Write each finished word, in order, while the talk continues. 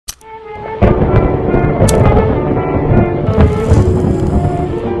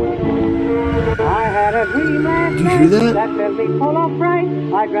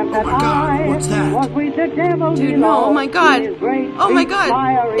Oh my god, what's that? Dude, no, oh my god. Oh my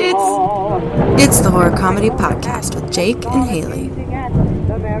god. It's the Horror Comedy Podcast with Jake and Haley.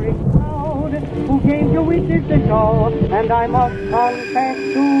 Who came to witness the show, and I must confess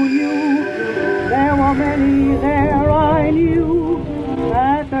to you, there were many there I knew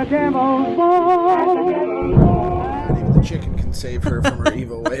at the devil's ball. Not even the chicken can save her from her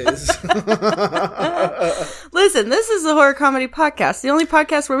evil ways. Listen, this is the Horror Comedy Podcast, the only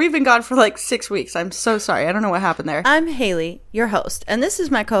podcast where we've been gone for like 6 weeks. I'm so sorry. I don't know what happened there. I'm Haley, your host, and this is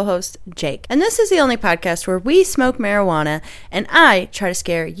my co-host, Jake. And this is the only podcast where we smoke marijuana, and I try to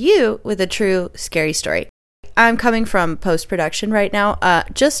scare you with a true scary story. I'm coming from post-production right now.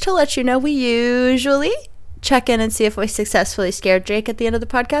 Just to let you know, we usually check in and see if we successfully scared Jake at the end of the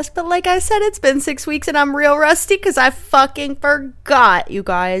podcast. But like I said, it's been 6 weeks and I'm real rusty because I fucking forgot, you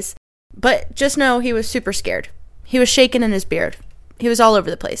guys. But just know he was super scared. He was shaking in his beard. He was all over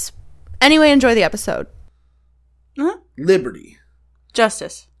the place. Anyway, enjoy the episode. Liberty.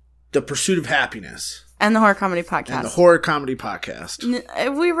 Justice. The Pursuit of Happiness. And the Horror Comedy Podcast. And the Horror Comedy Podcast.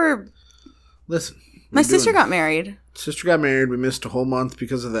 Listen. My sister got married. Sister got married. We missed a whole month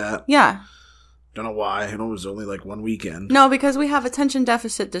because of that. Yeah. Don't know why. It was only like one weekend. No, because we have attention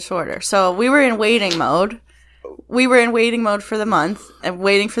deficit disorder. So we were in waiting mode. We were in waiting mode for the month and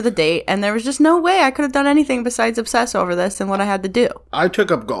waiting for the date. And there was just no way I could have done anything besides obsess over this and what I had to do. I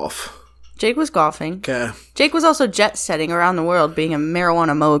took up golf. Jake was golfing. Okay. Jake was also jet setting around the world being a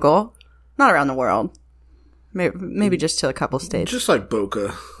marijuana mogul. Not around the world. Maybe just to a couple states. Just like Boca.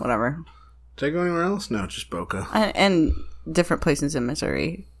 Whatever. Did I go anywhere else? No, just Boca. And different places in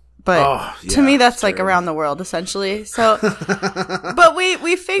Missouri. But to me, that's like around the world, essentially. So, but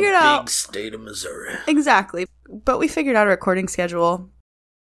we figured out... Big state of Missouri. Exactly. But we figured out a recording schedule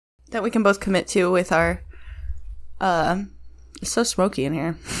that we can both commit to with our... It's so smoky in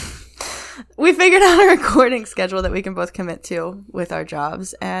here. We figured out a recording schedule that we can both commit to with our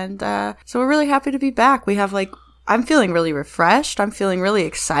jobs. And so we're really happy to be back. We have like... I'm feeling really refreshed. I'm feeling really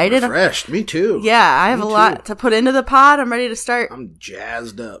excited. Refreshed? Me too. Yeah, I have a lot to put into the pod. I'm ready to start. I'm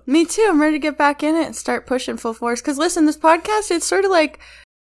jazzed up. Me too. I'm ready to get back in it and start pushing full force. Because listen, this podcast, it's sort of like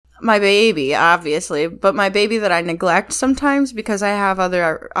my baby, obviously, but my baby that I neglect sometimes because I have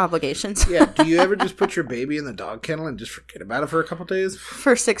other obligations. Yeah. Do you ever just put your baby in the dog kennel and just forget about it for a couple days?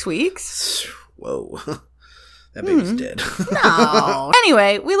 For 6 weeks? Whoa. That baby's dead. No.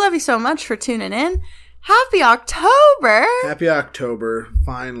 Anyway, we love you so much for tuning in. Happy October! Happy October.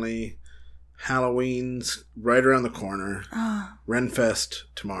 Finally. Halloween's right around the corner. Renfest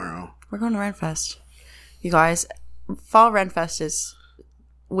tomorrow. We're going to Renfest. You guys, Fall Renfest is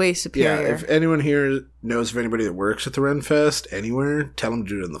way superior. Yeah, if anyone here knows of anybody that works at the Renfest anywhere, tell them to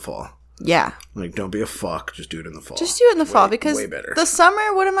do it in the fall. Yeah. Like, don't be a fuck. Just do it in the fall. Just do it in the fall because way better. The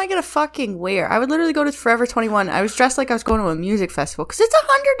summer, what am I going to fucking wear? I would literally go to Forever 21. I was dressed like I was going to a music festival because it's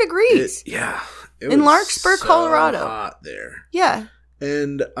 100 degrees. In Larkspur, Colorado. Hot there. Yeah.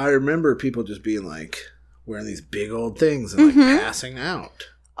 And I remember people just being like, wearing these big old things and like passing out.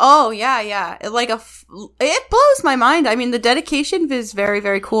 Oh, yeah. It blows my mind. I mean, the dedication is very,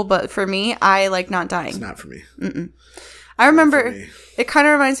 very cool, but for me, I like not dying. It's not for me. I remember, it kind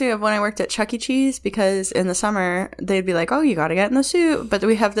of reminds me of when I worked at Chuck E. Cheese, because in the summer, they'd be like, oh, you gotta get in the suit, but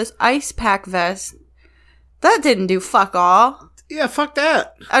we have this ice pack vest. That didn't do fuck all. Yeah, fuck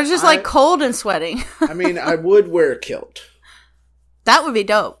that. I was just like cold and sweating. I mean, I would wear a kilt. That would be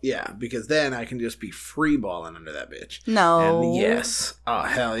dope. Yeah, because then I can just be free balling under that bitch. No. And yes. Oh,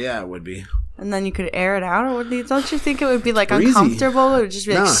 hell yeah, it would be. And then you could air it out, or don't you think it would be like breezy. Uncomfortable? It would just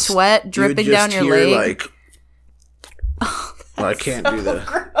be like sweat dripping down your leg. Like, well, I can't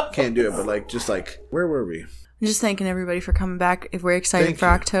do it, but like, just like, where were we? I'm just thanking everybody for coming back. If we're excited for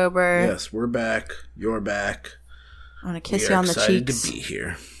October. Yes, we're back. You're back. I want to kiss you on the cheeks. We are excited to be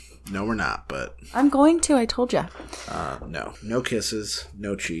here. No, we're not, but... I'm going to, I told you. No. No kisses.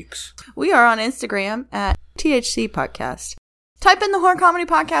 No cheeks. We are on Instagram at THC Podcast. Type in the Horror Comedy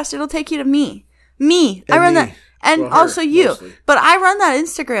Podcast. It'll take you to me. I run that. And also you. Mostly. But I run that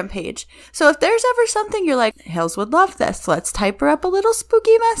Instagram page. So if there's ever something you're like, Hills would love this. Let's type her up a little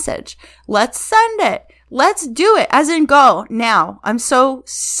spooky message. Let's send it. Let's do it. As in, go now. I'm so,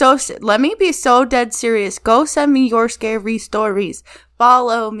 let me be so dead serious. Go send me your scary stories.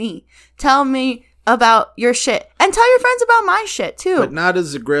 Follow me. Tell me about your shit. And tell your friends about my shit, too. But not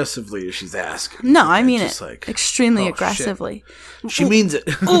as aggressively as she's asking. No, I mean it like, extremely aggressively. Shit. She means it.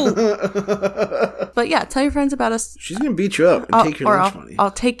 But yeah, tell your friends about us. She's going to beat you up and take your lunch money.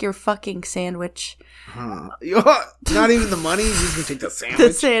 I'll take your fucking sandwich. Not even the money? You're going to take the sandwich?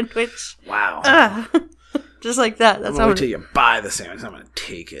 The sandwich. Wow. Just like that. That's I'm going to wait till you buy the sandwich. I'm going to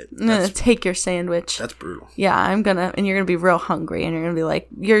take it. I'm going to take your sandwich. That's brutal. Yeah, and you're going to be real hungry, and you're going to be like,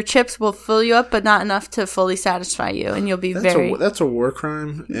 your chips will fill you up, but not enough to fully satisfy you, and you'll be That's a war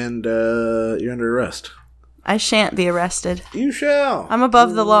crime, and you're under arrest. I shan't be arrested. You shall. I'm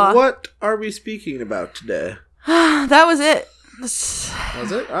above the law. What are we speaking about today? That was it. That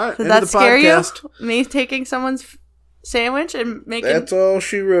was it? All right. Did that scare you? Me taking someone's sandwich and making... That's all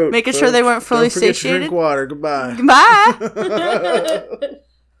she wrote. Making sure they weren't fully satiated? Don't forget to drink water. Goodbye. Goodbye.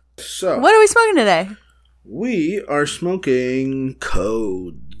 So, what are we smoking today? We are smoking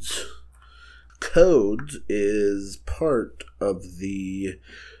Codes. Codes is part of the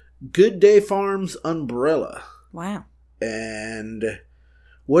Good Day Farms umbrella. Wow. And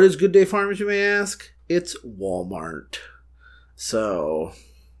what is Good Day Farms, you may ask? It's Walmart. So,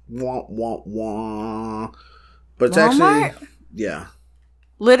 wah, wah, wah. But it's Walmart? actually, yeah.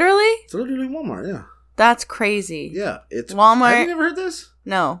 Literally? It's literally Walmart, yeah. That's crazy. Yeah, it's Walmart. Have you never heard this?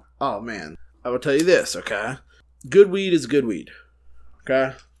 No. Oh, man. I will tell you this, okay? Good weed is good weed,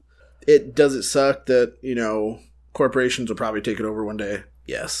 okay? Does it suck that, corporations will probably take it over one day?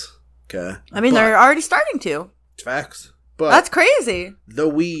 Yes, okay? I mean, they're already starting to. It's facts. But that's crazy. The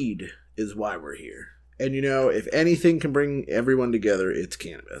weed is why we're here. And, if anything can bring everyone together, it's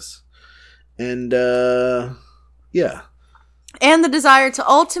cannabis. And, yeah. And the desire to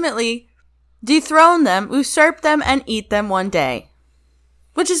ultimately dethrone them, usurp them, and eat them one day.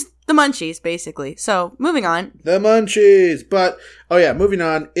 Which is the munchies, basically. So, moving on. The munchies. But, moving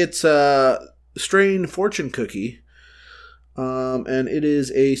on. It's a strain fortune cookie. And it is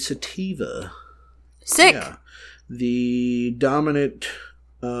a sativa. Sick. Yeah. The dominant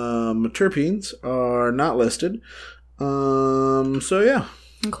terpenes are not listed. So, yeah.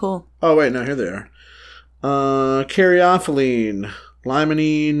 Cool. Oh, wait. No, here they are. Caryophyllene,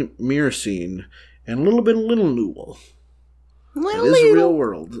 limonene, myrcene, and a little bit of little newel. It is real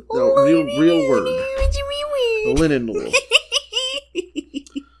world. No, real word. Linen newel.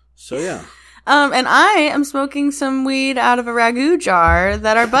 So, yeah. And I am smoking some weed out of a ragu jar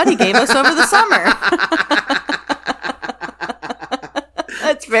that our buddy gave us over the summer.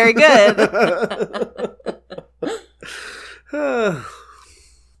 That's very good.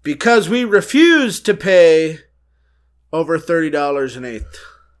 Because we refuse to pay over $30 an eighth.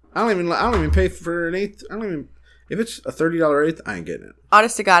 I don't even pay for an eighth. If it's a $30 eighth, I ain't getting it.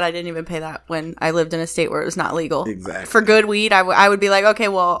 Honest to God, I didn't even pay that when I lived in a state where it was not legal. Exactly. For good weed, I would be like, okay,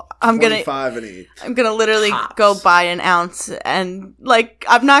 well, I'm gonna literally Tops. go buy an ounce, and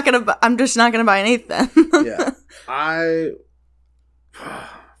I'm just not gonna buy an eighth then. Yeah, I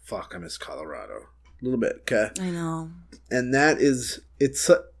miss Colorado a little bit. Okay, I know, and it's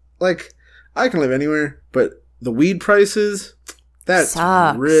like I can live anywhere, but the weed prices, that's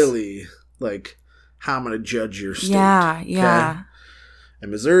sucks. Really like how I'm going to judge your state. Yeah, okay? yeah.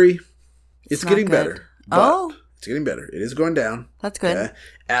 And Missouri, it's getting good. better. Oh. It's getting better. It is going down. That's good. Okay?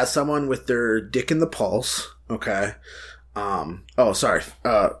 As someone with their dick in the pulse, okay.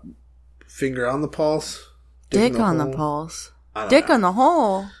 Finger on the pulse. Dick on the pulse. Dick on the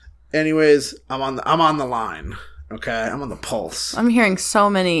hole. Anyways, I'm on the line. Okay, I'm on the pulse. I'm hearing so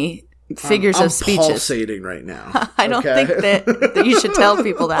many figures of speeches. I'm pulsating right now. I don't think that you should tell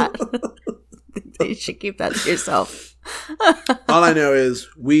people that. You should keep that to yourself. All I know is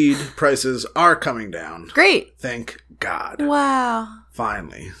weed prices are coming down. Great. Thank God. Wow.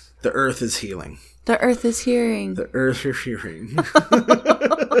 Finally. The earth is healing. The earth is hearing. The earth is hearing.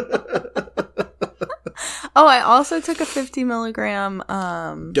 Oh, I also took a 50 milligram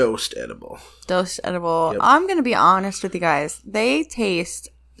dosed edible. Yep. I'm going to be honest with you guys. They taste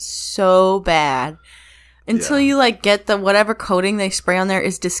so bad. Until you get the whatever coating they spray on there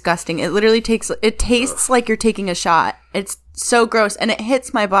is disgusting. It literally tastes like you're taking a shot. It's so gross, and it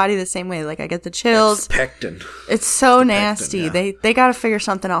hits my body the same way. Like I get the chills. It's pectin. It's so nasty. Pectin, yeah. They got to figure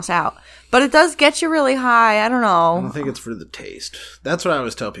something else out. But it does get you really high. I don't know. I don't think it's for the taste. That's what I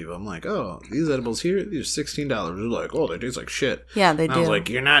always tell people. I'm like, oh, these edibles here, these are $16. They're like, oh, they taste like shit. Yeah, they and do. I was like,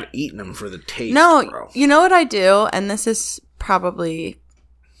 you're not eating them for the taste, no, bro. You know what I do? And this is probably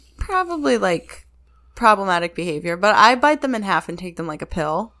like problematic behavior, but I bite them in half and take them like a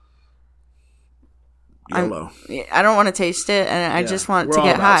pill. YOLO. I don't want to taste it, and I just want to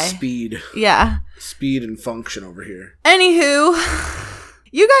get high. Speed. Yeah. Speed and function over here. Anywho,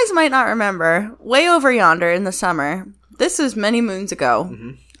 you guys might not remember, way over yonder in the summer, this was many moons ago,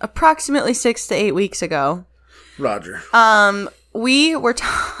 approximately 6 to 8 weeks ago. Roger. We were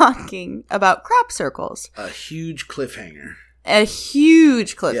talking about crop circles. A huge cliffhanger. a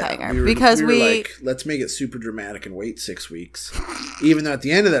huge cliffhanger because we were like, let's make it super dramatic and wait 6 weeks. Even though at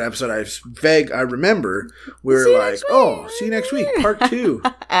the end of that episode, I remember we were like, oh, see you next week, part 2.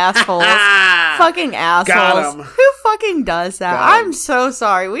 Assholes. Fucking assholes. Got 'em. Who fucking does that? I'm so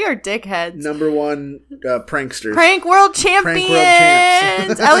sorry. We are dickheads. Number 1 pranksters. Prank world champions. Prank world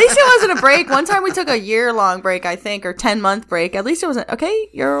champs. At least it wasn't a break. One time we took a year-long break, I think, or 10-month break. At least it wasn't. Okay,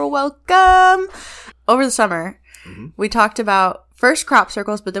 you're welcome. Over the summer, we talked about first crop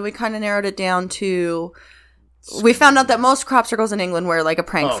circles, but then we kind of narrowed it down to... We found out that most crop circles in England were like a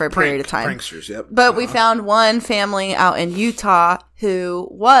prank for a period of time. Pranksters, yep. But we found one family out in Utah who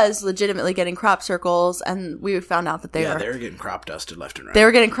was legitimately getting crop circles, and we found out that they were getting crop dusted left and right. They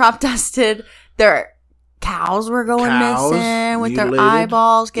were getting crop dusted. Their cows were going missing with mutilated. their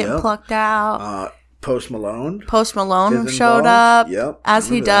eyeballs getting plucked out. Post Malone Showed up. Yep. As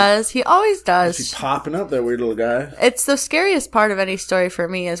he does. He always does. He's popping up, that weird little guy. It's the scariest part of any story for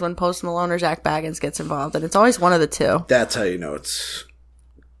me is when Post Malone or Zach Baggins gets involved, and it's always one of the two. That's how you know it's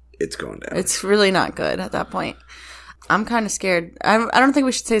going down. It's really not good at that point. I'm kind of scared. I don't think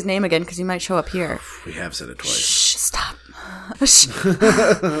we should say his name again because he might show up here. We have said it twice. Shh, stop.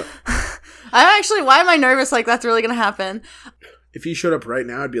 Why am I nervous like that's really going to happen? If he showed up right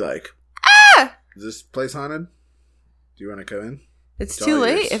now, I'd be like, is this place haunted? Do you want to come in? It's too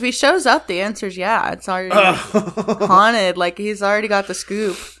late. Yours. If he shows up, the answer is yeah. It's already haunted. Like, he's already got the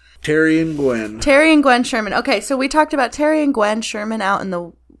scoop. Terry and Gwen Sherman. Okay, so we talked about Terry and Gwen Sherman out in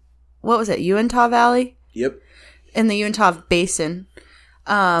the, what was it, Uintah Valley? Yep. In the Uintah Basin.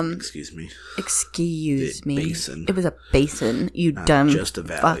 Excuse me. Basin. It was a basin, you not dumb just a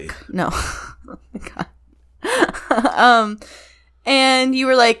valley. Fuck. No. Oh my God. And you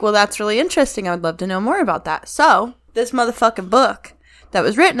were like, well, that's really interesting. I would love to know more about that. So, this motherfucking book that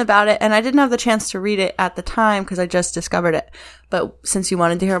was written about it, and I didn't have the chance to read it at the time because I just discovered it. But since you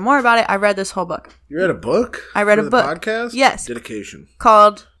wanted to hear more about it, I read this whole book. You read a book? I read a book. Podcast? Yes. Dedication.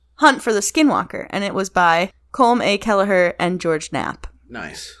 Called Hunt for the Skinwalker. And it was by Colm A. Kelleher and George Knapp.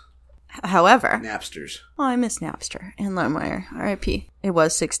 Nice. However. Napsters. Oh, I miss Napster and LimeWire. R.I.P. It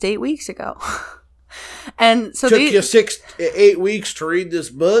was 6 to 8 weeks ago. And so took you 6 to 8 weeks to read this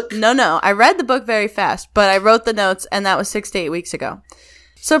book? No. I read the book very fast, but I wrote the notes, and that was 6 to 8 weeks ago.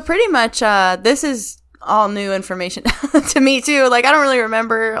 So pretty much, this is all new information to me too. Like, I don't really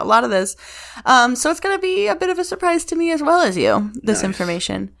remember a lot of this. So it's going to be a bit of a surprise to me as well as you, this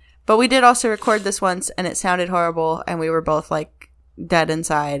information. But we did also record this once, and it sounded horrible, and we were both like dead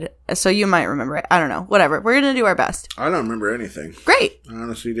inside. So you might remember it. I don't know. Whatever. We're going to do our best. I don't remember anything. Great. I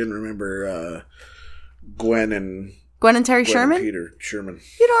honestly didn't remember Gwen and Terry Sherman? Peter Sherman.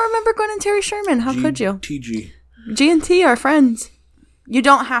 You don't remember Gwen and Terry Sherman. How could you? TG. G&T are friends. You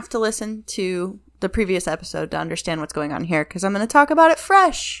don't have to listen to the previous episode to understand what's going on here, because I'm going to talk about it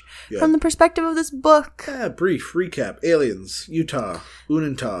fresh from the perspective of this book. Yeah, brief recap. Aliens, Utah,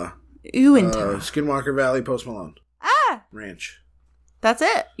 Uintah. Skinwalker Valley, Post Malone. Ranch. That's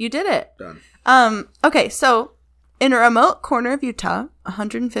it. You did it. Done. Okay, so in a remote corner of Utah,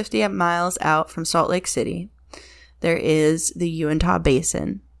 150 miles out from Salt Lake City, there is the Uintah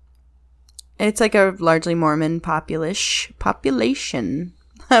Basin. It's like a largely Mormon population.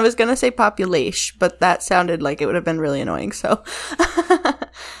 I was going to say population, but that sounded like it would have been really annoying. So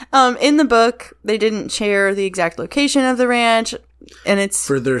in the book, they didn't share the exact location of the ranch, and it's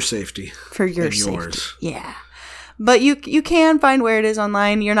for their safety. For your and safety. Yours. Yeah. But you can find where it is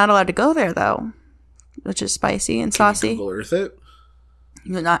online. You're not allowed to go there, though, which is spicy and saucy. Can you Google Earth it?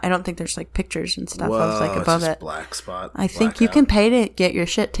 I don't think there's like pictures and stuff of like above it. Black spot. I think you can pay to get your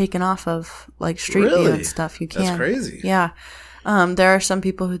shit taken off of like Street View and stuff. You can. That's crazy. Yeah. There are some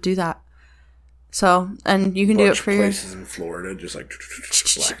people who do that. So, and you can do it for your places in Florida, just like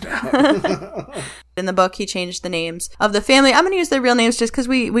blacked out. In the book, he changed the names of the family. I'm going to use their real names just because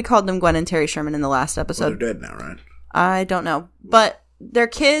we called them Gwen and Terry Sherman in the last episode. Well, they're dead now, right? I don't know, but their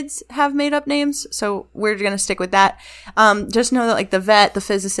kids have made up names, so we're going to stick with that. Just know that like the vet, the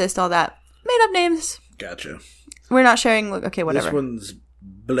physicist, all that made up names. Gotcha. We're not sharing. Okay, whatever. This one's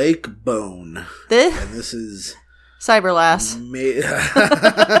Blake Bone, and this is Cyberlass.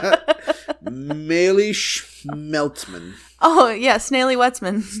 Maley Schmeltzman. Oh yeah, Snaily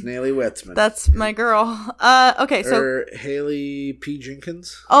Wetzman. That's my girl. Okay, so Haley P.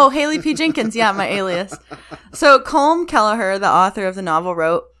 Jenkins. Oh, Haley P. Jenkins, yeah, my alias. So Colm Kelleher, the author of the novel,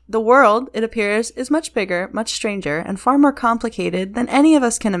 wrote, "The world, it appears, is much bigger, much stranger, and far more complicated than any of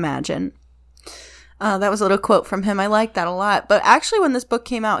us can imagine." That was a little quote from him. I like that a lot. But actually, when this book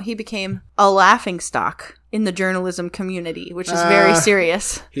came out, he became a laughingstock in the journalism community, which is very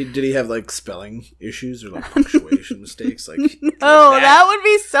serious. Did he have like spelling issues or like punctuation mistakes? Like, no, that would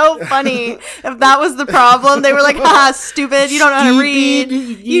be so funny if that was the problem. They were like, "Ha, stupid! You don't know how to read.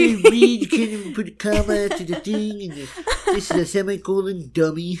 You can't even put a comma after the thing. This is a semicolon,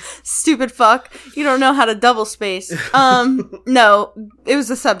 dummy. Stupid fuck! You don't know how to double space." No, it was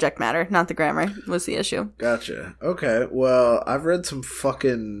the subject matter, not the grammar. Was the issue? Gotcha. Okay. Well, I've read some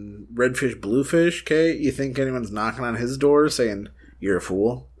fucking redfish, bluefish. Okay, you think anyone's knocking on his door saying you're a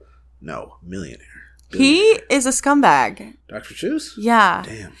fool? No, millionaire. He is a scumbag. Dr. Seuss? Yeah.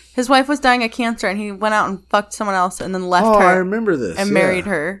 Damn. His wife was dying of cancer, and he went out and fucked someone else, and then left her. I remember this. And married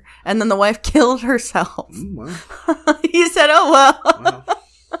her, and then the wife killed herself. Wow. He said, "Oh well." Wow.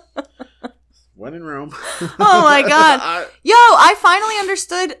 When in Rome. Oh my god. Yo, I finally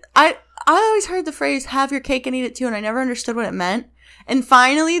understood. I always heard the phrase "have your cake and eat it too," and I never understood what it meant. And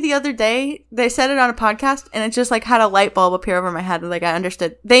finally, the other day, they said it on a podcast, and it just, like, had a light bulb appear over my head. Like, I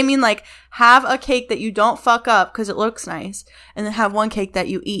understood. They mean, like, have a cake that you don't fuck up because it looks nice, and then have one cake that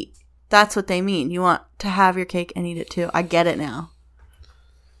you eat. That's what they mean. You want to have your cake and eat it, too. I get it now.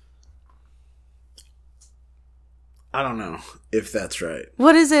 I don't know if that's right.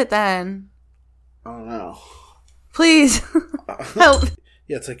 What is it, then? I don't know. Please. Help.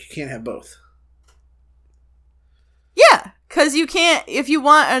 Yeah, it's like you can't have both. Yeah. Because you can't, if you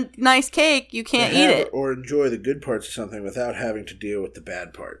want a nice cake, you can't eat it. Or enjoy the good parts of something without having to deal with the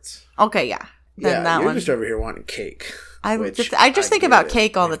bad parts. Okay, yeah. Then that you're one. just over here wanting cake. I just think about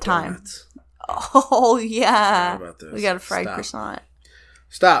cake all the time. Donuts. Oh, yeah. About this. We got a fried croissant.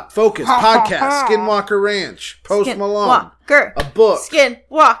 Stop. Focus. Podcast. Skinwalker Ranch. Post Malone. Skinwalker. A book.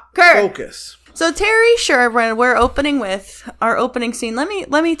 Skinwalker. Focus. So Terry Sherman, we're opening with our opening scene. Let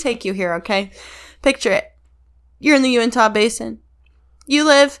me take you here, okay? Picture it. You're in the Uintah Basin. You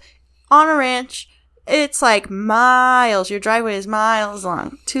live on a ranch. It's like miles. Your driveway is miles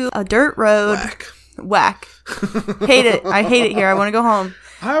long to a dirt road. Whack. Hate it. I hate it here. I want to go home.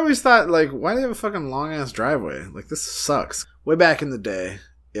 I always thought, like, why do they have a fucking long-ass driveway? Like, this sucks. Way back in the day,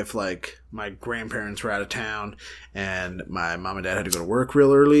 if, like, my grandparents were out of town and my mom and dad had to go to work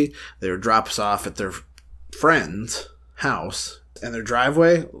real early, they would drop us off at their friend's house. And their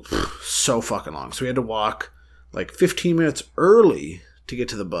driveway, so fucking long. So we had to walk like 15 minutes early to get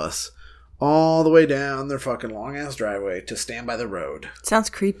to the bus, all the way down their fucking long-ass driveway to stand by the road. Sounds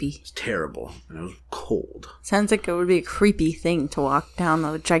creepy. It's terrible, and it was cold. Sounds like it would be a creepy thing to walk down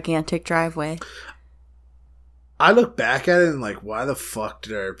the gigantic driveway. I look back at it and, like, why the fuck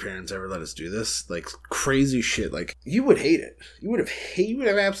did our parents ever let us do this? Like, crazy shit. Like, you would hate it. You would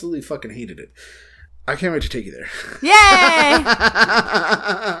have absolutely fucking hated it. I can't wait to take you there. Yay!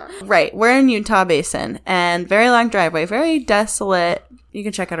 Right. We're in Uintah Basin, and very long driveway, very desolate. You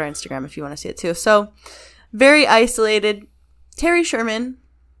can check out our Instagram if you want to see it too. So, very isolated. Terry Sherman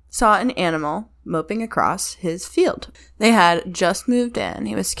saw an animal moping across his field. They had just moved in.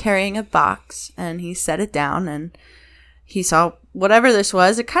 He was carrying a box, and he set it down, and he saw whatever this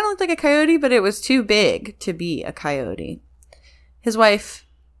was. It kind of looked like a coyote, but it was too big to be a coyote. His wife,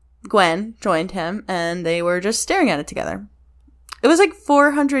 Gwen, joined him, and they were just staring at it together. It was like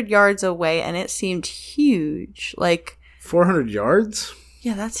 400 yards away, and it seemed huge. Like 400 yards?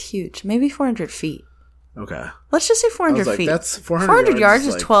 Yeah, that's huge. Maybe 400 feet. Okay. Let's just say 400 feet. That's 400 yards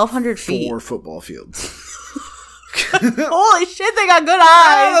is like 1,200 feet. 4 football fields. Holy shit, they got good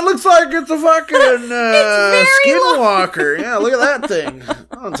eyes. Yeah, it looks like it's a fucking Skinwalker. Yeah, look at that thing.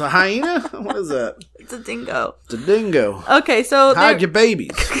 Oh, it's a hyena? What is that? It's a dingo. It's a dingo. Okay, so hide your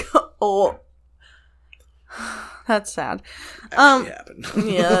babies. Oh, that's sad. Actually happened.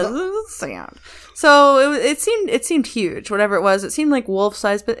 Yeah, that's sad. So it seemed huge. Whatever it was, it seemed like wolf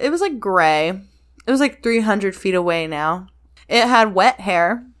size, but it was like gray. It was like 300 feet away now. It had wet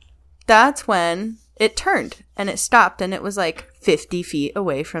hair. That's when it turned and it stopped, and it was like 50 feet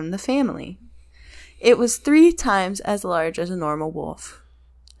away from the family. It was 3 times as large as a normal wolf,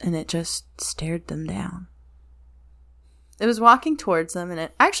 and it just stared them down. It was walking towards them, and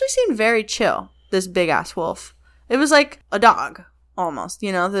it actually seemed very chill, this big-ass wolf. It was like a dog, almost,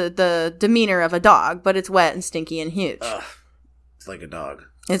 you know, the demeanor of a dog, but it's wet and stinky and huge. Ugh, it's like a dog.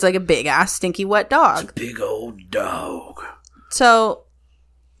 It's like a big-ass, stinky, wet dog. It's a big old dog. So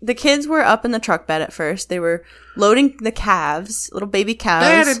the kids were up in the truck bed at first. They were loading the calves, little baby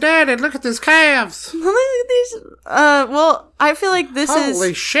calves. Daddy, look at these calves. Look at these. Well, I feel like this is...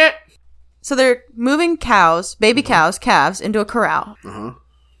 Holy shit. So they're moving cows, baby cows, calves, into a corral. Uh-huh.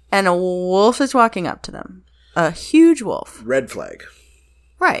 And a wolf is walking up to them. A huge wolf. Red flag.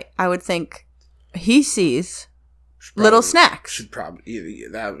 Right. I would think he sees little snacks. Should probably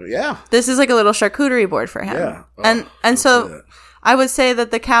yeah. This is like a little charcuterie board for him. Yeah. And so I would say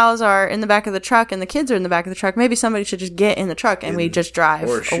that the cows are in the back of the truck and the kids are in the back of the truck. Maybe somebody should just get in the truck and we just drive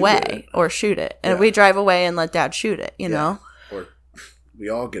away or shoot it. And we drive away and let Dad shoot it, you know? Or we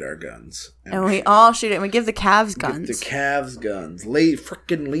all get our guns. And we all shoot it and we give the calves guns. Get the calves guns.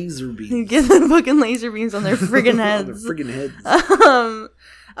 Frickin' laser beams. Give them fucking laser beams on their friggin' heads. Their friggin' heads.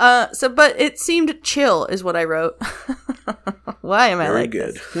 But it seemed chill is what I wrote. Why am I Very like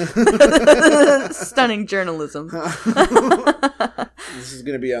good. This? Stunning journalism. This is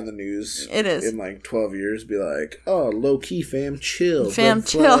going to be on the news. It is. In like 12 years, be like, oh, low key, fam, chill. Fam,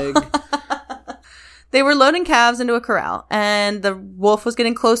 chill. They were loading calves into a corral, and the wolf was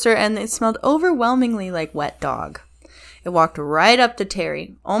getting closer, and it smelled overwhelmingly like wet dog. It walked right up to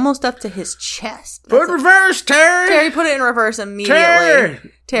Terry, almost up to his chest. Put it in reverse, Terry! Terry put it in reverse immediately.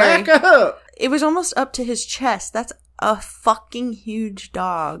 Terry, back up! It was almost up to his chest. That's a fucking huge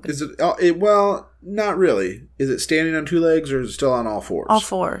dog. Is it, well, not really. Is it standing on two legs, or is it still on all fours? All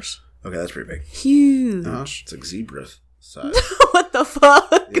fours. Okay, that's pretty big. Huge. It's like zebra size. What the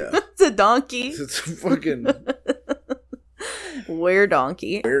fuck? Yeah. It's a donkey. It's a fucking... Were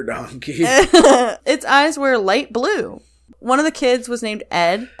donkey. Its eyes were light blue. One of the kids was named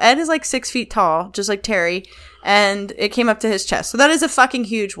Ed. Ed is like 6 feet tall, just like Terry, and it came up to his chest. So that is a fucking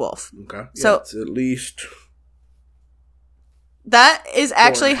huge wolf. Okay. Yeah, so it's at least... That is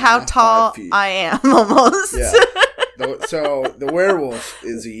actually how tall I am, almost. Yeah. So the werewolf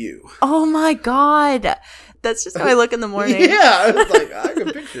is you. Oh my god. That's just how I look in the morning. Yeah, I was like, I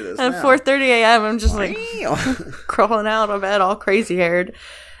can picture this. At 4:30 a.m., I'm just like crawling out of bed, all crazy haired.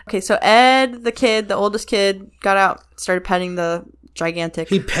 Okay, so Ed, the kid, the oldest kid, got out, started petting the gigantic.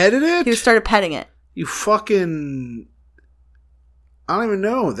 He petted it? He started petting it. You fucking... I don't even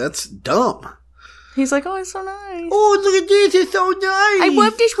know. That's dumb. He's like, oh, it's so nice. Oh, look at this. It's so nice. I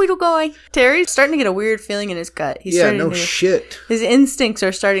love this little guy. Terry's starting to get a weird feeling in his gut. He's shit. His instincts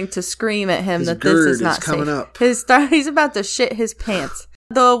are starting to scream at him that this is not coming safe. Up. He's about to shit his pants.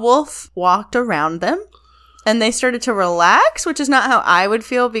 The wolf walked around them, and they started to relax, which is not how I would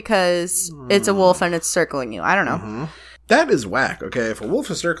feel because it's a wolf and it's circling you. I don't know. Mm-hmm. That is whack, okay? If a wolf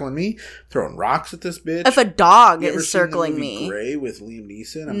is circling me, throwing rocks at this bitch. If a dog is circling me. Gray with Liam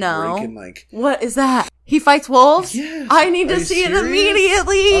Neeson? I'm breaking, like... What is that? He fights wolves? Yes. I need to see it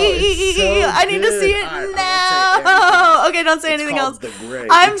immediately. I need to see it now. Okay, don't say anything else.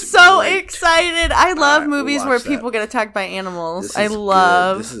 I'm so excited. I love movies where people get attacked by animals. I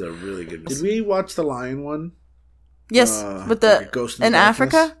love. This is a really good movie. Did we watch the lion one? Yes, with the Ghost in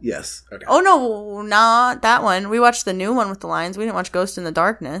Africa? Yes. Okay. Oh no, not that one. We watched the new one with the lions. We didn't watch Ghost in the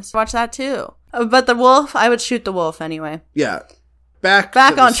Darkness. Watch that too. But the wolf, I would shoot the wolf anyway. Yeah. Back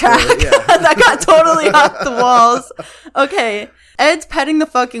on track. Yeah. That got totally off the walls. Okay. Ed's petting the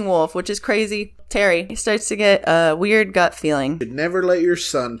fucking wolf, which is crazy. Terry, he starts to get a weird gut feeling. You should never let your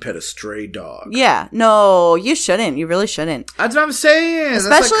son pet a stray dog. Yeah. No, you shouldn't. You really shouldn't. That's what I'm saying. Especially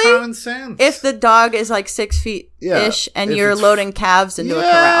that's like common sense. If the dog is like 6 feet-ish and you're loading calves into a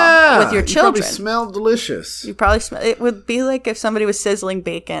corral with your children. You probably smell delicious. You probably smell... It would be like if somebody was sizzling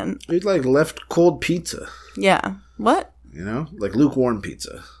bacon. You'd like left cold pizza. Yeah. What? You know? Like lukewarm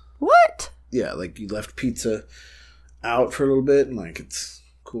pizza. What? Yeah, like you left pizza out for a little bit and like it's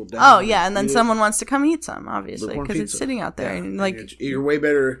cooled down. Oh, yeah, and then someone wants to come eat some, obviously, because it's sitting out there. Yeah. And like you're way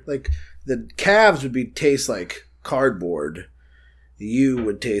better. Like the calves would taste like cardboard. You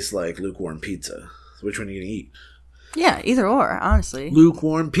would taste like lukewarm pizza. So which one are you going to eat? Yeah, either or, honestly.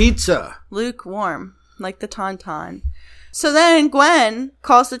 Lukewarm pizza. Lukewarm, like the tauntaun. So then Gwen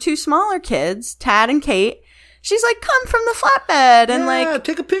calls the two smaller kids, Tad and Kate. She's like, come from the flatbed and like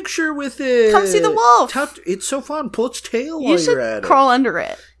take a picture with it. Come see the wolf. It's so fun. Pull its tail while you're at it. You should crawl under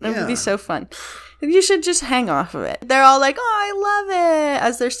it. That would be so fun. You should just hang off of it. They're all like, oh, I love it,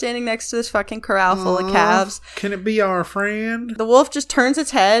 as they're standing next to this fucking corral full of calves. Can it be our friend? The wolf just turns its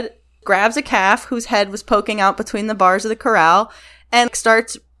head, grabs a calf whose head was poking out between the bars of the corral, and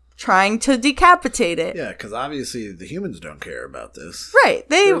starts trying to decapitate it. Yeah, because obviously the humans don't care about this. Right.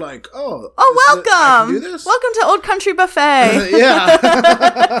 They're like, welcome. I can do this? Welcome to Old Country Buffet. Yeah.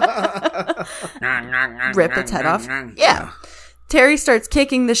 Rip its head off. Yeah. Terry starts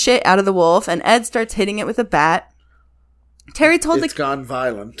kicking the shit out of the wolf, and Ed starts hitting it with a bat. Terry told It's gone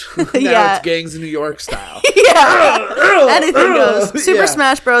violent. Yeah. It's Gangs of New York style. Yeah. Anything goes. Super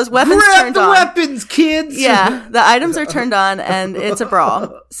Smash Bros. Weapons turned on. Grab the weapons, kids. Yeah. The items are turned on, and it's a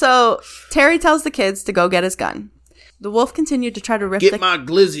brawl. So Terry tells the kids to go get his gun. The wolf continued to try to rip my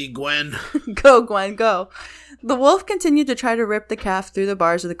glizzy, Gwen. Go, Gwen, go. The wolf continued to try to rip the calf through the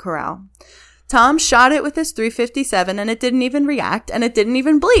bars of the corral. Tom shot it with his .357 and it didn't even react and it didn't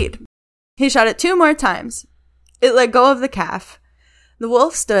even bleed. He shot it 2 more times. It let go of the calf. The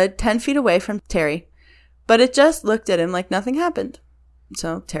wolf stood 10 feet away from Terry, but it just looked at him like nothing happened.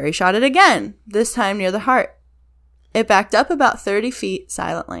 So Terry shot it again, this time near the heart. It backed up about 30 feet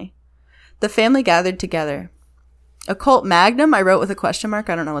silently. The family gathered together. A Colt Magnum, I wrote with a question mark.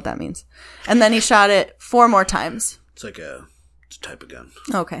 I don't know what that means. And then he shot it 4 more times. It's like it's a type of gun.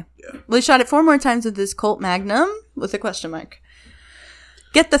 Okay. Yeah. Well, he shot it 4 more times with this Colt Magnum with a question mark.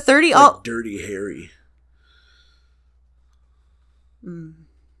 Get the 30 It's like Dirty Harry.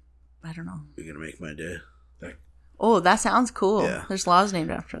 I don't know. You're going to make my day. Oh, that sounds cool. Yeah. There's laws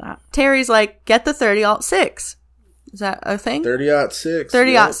named after that. Terry's like, get the 30-06. Is that a thing? 30-06.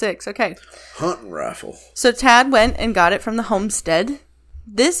 30-06. Okay. Hunting rifle. So Tad went and got it from the homestead.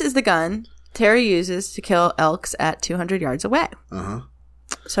 This is the gun Terry uses to kill elks at 200 yards away. Uh-huh.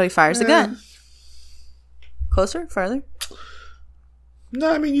 So he fires the gun. Closer? Farther?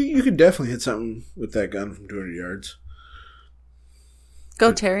 No, I mean, you could definitely hit something with that gun from 200 yards.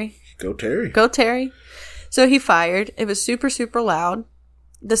 Go, Terry. Go, Terry. Go, Terry. So he fired. It was super, super loud.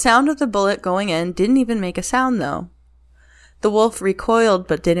 The sound of the bullet going in didn't even make a sound, though. The wolf recoiled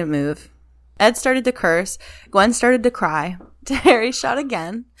but didn't move. Ed started to curse. Gwen started to cry. Terry shot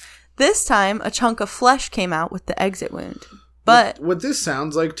again. This time, a chunk of flesh came out with the exit wound. But what this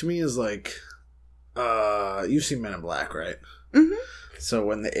sounds like to me is like, you've seen Men in Black, right? Mm-hmm. So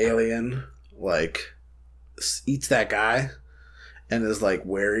when the alien like eats that guy and is like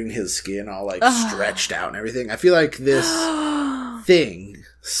wearing his skin all like stretched out and everything, I feel like this thing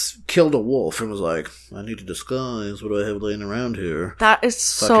killed a wolf and was like, I need to disguise what I have laying around here. That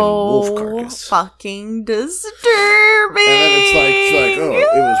is Fucking wolf so carcass. fucking disturbing. And then it's like, oh,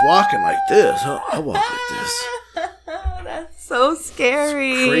 it was walking like this. Oh, I'll walk like this. That's so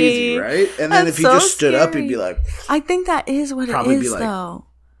scary. Crazy, right? And then That's if he so just stood up, scary. he'd be like, I think that is what probably it is, be like though.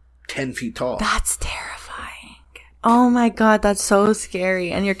 10 feet tall. That's terrifying. Oh my god, that's so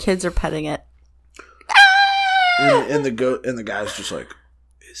scary. And your kids are petting it. And the guy's just like,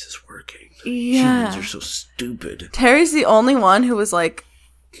 is this working? Yeah. Humans are so stupid. Terry's the only one who was like,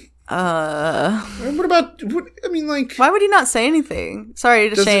 What about, I mean, like, why would he not say anything? Sorry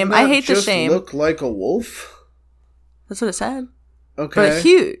to does shame. it I not hate the just shame. look like a wolf? That's what it said. Okay. But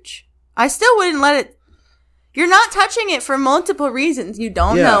huge. I still wouldn't let it. You're not touching it for multiple reasons. You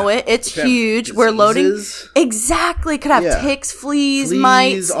don't know it. It's huge. We're loading. Exactly. Could have ticks, fleas,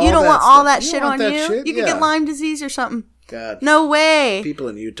 mites. You don't want all that shit on you. You could get Lyme disease or something. God. No way. People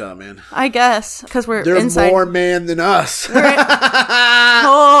in Utah, man. I guess. Because we're They're inside. more man than us. Oh.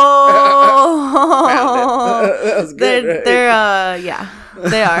 That was good, right? They're, yeah.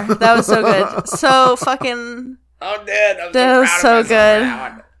 They are. That was so good. So fucking. I'm dead. I'm That was so good.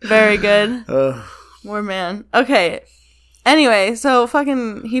 Now. Very good. More man. Okay. Anyway, so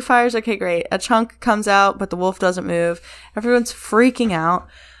fucking he fires. Okay, great. A chunk comes out, but the wolf doesn't move. Everyone's freaking out.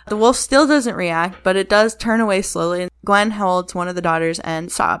 The wolf still doesn't react, but it does turn away slowly. Gwen holds one of the daughters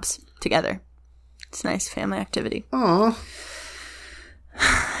and sobs together. It's a nice family activity. Aw.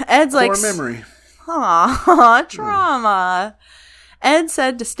 Ed's like, Poor memory. aw, trauma. Ed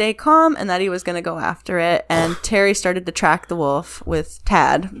said to stay calm and that he was going to go after it. And Terry started to track the wolf with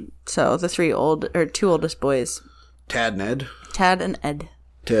Tad. So the two oldest boys. Tad and Ed? Tad and Ed.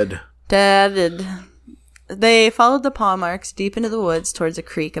 Ted. They followed the paw marks deep into the woods towards a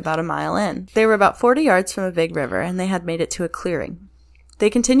creek about a mile in. They were about 40 yards from a big river and they had made it to a clearing. They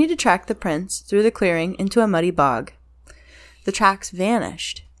continued to track the prints through the clearing into a muddy bog. The tracks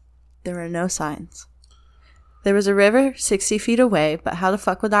vanished. There were no signs. There was a river 60 feet away, but how the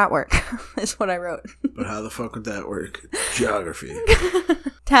fuck would that work? Is what I wrote. But how the fuck would that work? Geography.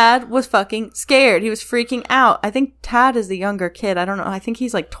 Tad was fucking scared. He was freaking out. I think Tad is the younger kid. I don't know. I think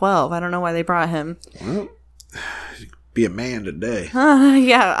he's like 12. I don't know why they brought him. Well, be a man today.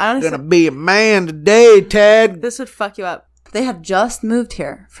 Yeah, honestly. Gonna be a man today, Tad. This would fuck you up. They have just moved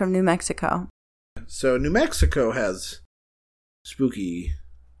here from New Mexico. So New Mexico has spooky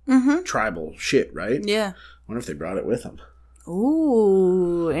tribal shit, right? Yeah. I wonder if they brought it with them.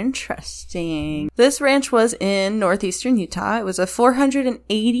 Ooh, interesting. This ranch was in northeastern Utah. It was a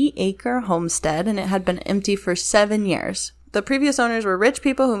 480-acre homestead, and it had been empty for 7 years. The previous owners were rich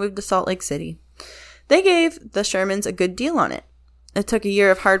people who moved to Salt Lake City. They gave the Shermans a good deal on it. It took a year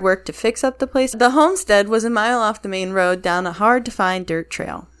of hard work to fix up the place. The homestead was a mile off the main road down a hard-to-find dirt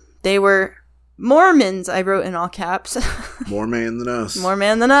trail. They were Mormons, I wrote in all caps. More man than us. More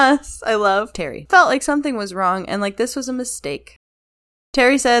man than us. I love Terry. Felt like something was wrong and like this was a mistake.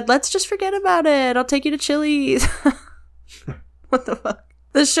 Terry said, let's just forget about it. I'll take you to Chili's. What the fuck?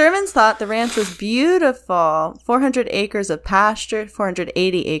 The Shermans thought the ranch was beautiful. 400 acres of pasture,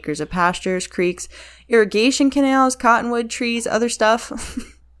 480 acres of pastures, creeks, irrigation canals, cottonwood trees, other stuff.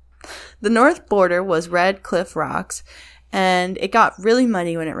 The north border was red cliff rocks, and it got really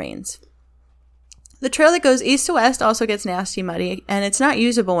muddy when it rains. The trail that goes east to west also gets nasty muddy, and it's not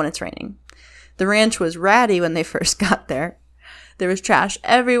usable when it's raining. The ranch was ratty when they first got there. There was trash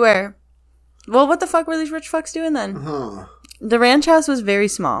everywhere. Well, what the fuck were these rich fucks doing then? The ranch house was very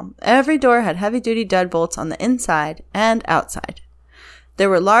small. Every door had heavy-duty deadbolts on the inside and outside. There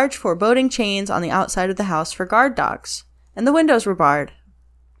were large foreboding chains on the outside of the house for guard dogs, and the windows were barred.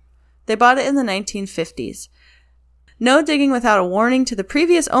 They bought it in the 1950s. No digging without a warning to the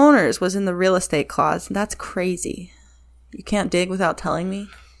previous owners was in the real estate clause. That's crazy. You can't dig without telling me?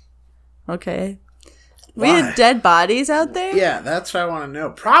 Okay. We had dead bodies out there? Yeah, that's what I want to know.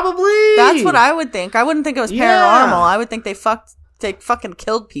 Probably. That's what I would think. I wouldn't think it was paranormal. Yeah. I would think they fucking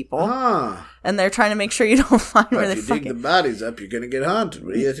killed people. And they're trying to make sure you don't find where they fucking... If you dig the bodies up, you're going to get haunted.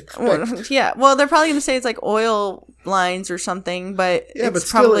 What do you expect? Well, they're probably going to say it's like oil lines or something, but yeah, it's but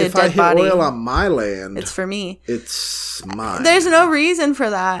still, probably if a dead body. Oil on my land... It's for me. It's mine. There's no reason for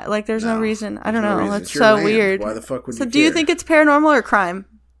that. Like, there's no reason. I don't know. It's so land. Weird. Why the fuck would you So do you think it's paranormal or crime?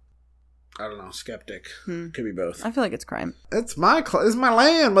 I don't know. Skeptic. Could be both. I feel like it's crime. It's my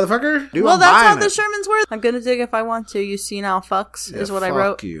land, motherfucker. Well, that's how the Shermans were. I'm gonna dig if I want to. You senile fucks is what I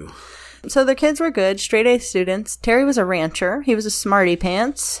wrote. Fuck you. So their kids were good, straight-A students. Terry was a rancher. He was a smarty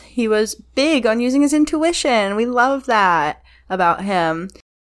pants. He was big on using his intuition. We love that about him.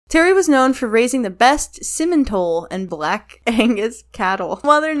 Terry was known for raising the best Simmental and Black Angus cattle.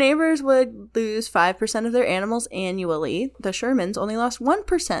 While their neighbors would lose 5% of their animals annually, the Shermans only lost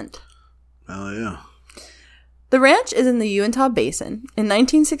 1%. Oh, yeah. The ranch is in the Uintah Basin. In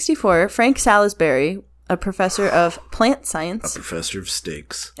 1964, Frank Salisbury, a professor of plant science... A professor of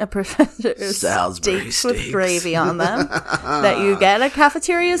steaks. A professor of Salisbury steaks with gravy on them that you get at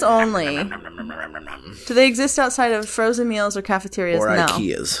cafeterias only. Do they exist outside of frozen meals or cafeterias? Or no.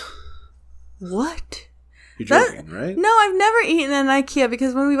 Ikeas. What? You're joking, right? No, I've never eaten an IKEA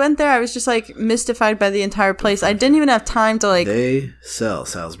because when we went there, I was just like mystified by the entire place. I didn't even have time to like... They sell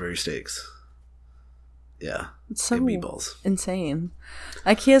Salisbury steaks. Yeah. It's so meatballs. Insane.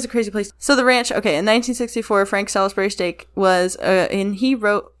 IKEA is a crazy place. So the ranch, okay, in 1964, Frank Salisbury Steak was, and he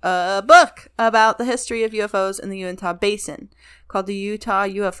wrote a book about the history of UFOs in the Uintah Basin called the Utah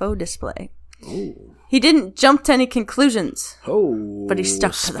UFO Display. Oh. He didn't jump to any conclusions. Oh. But he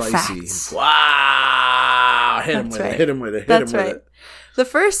stuck to the facts. Wow. Hit him with it. That's right. The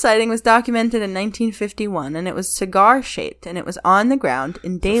first sighting was documented in 1951, and it was cigar-shaped, and it was on the ground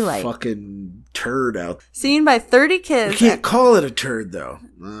in daylight. Fucking turd out. Seen by 30 kids. You can't call it a turd, though.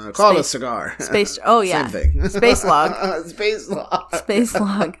 Call it a cigar. Oh, yeah. Same thing. Space log. Space log. Space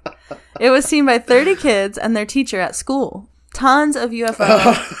log. It was seen by 30 kids and their teacher at school. Tons of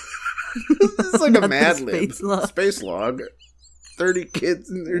UFO. This is like a Mad Lib. Space log. 30 kids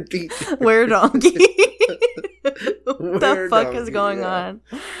and their teacher. Where donkey? What the fuck is going on?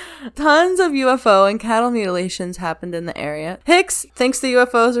 Tons of UFO and cattle mutilations happened in the area. Hicks thinks the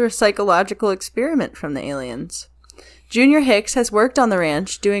UFOs are a psychological experiment from the aliens. Junior Hicks has worked on the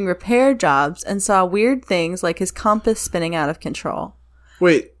ranch doing repair jobs and saw weird things like his compass spinning out of control.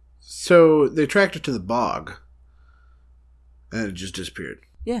 Wait, so they tracked it to the bog and it just disappeared.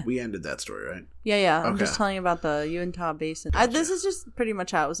 Yeah. We ended that story, right? Yeah. Okay. I'm just telling you about the Uintah Basin. Gotcha. This is just pretty much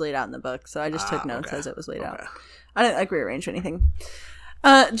how it was laid out in the book, so I just took notes as it was laid out. Okay. I didn't like rearrange anything.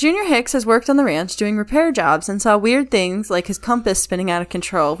 Junior Hicks has worked on the ranch doing repair jobs and saw weird things like his compass spinning out of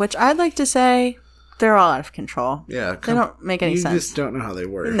control, which I'd like to say they're all out of control. Yeah. They don't make any sense. You just don't know how they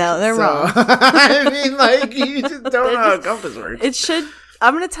work. No, they're wrong. I mean, like, you just don't know how a compass works. It should...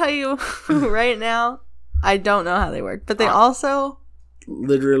 I'm going to tell you right now, I don't know how they work, but they also...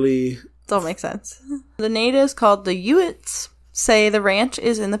 Literally... don't make sense. The natives, called the Utes, say the ranch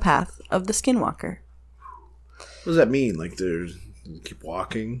is in the path of the Skinwalker. What does that mean? Like, you keep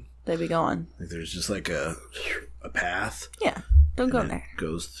walking? They be going. Like, there's just like a path? Yeah. Don't go there.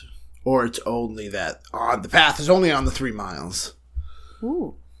 Goes or it's only that... the path is only on the 3 miles.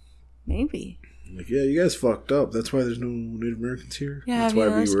 Ooh. Maybe. Like, yeah, you guys fucked up. That's why there's no Native Americans here. Yeah, that's why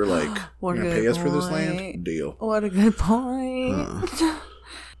we were like, you're going to pay us for this land? Deal. What a good point.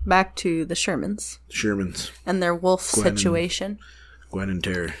 Back to the Shermans. And their wolf situation. Gwen and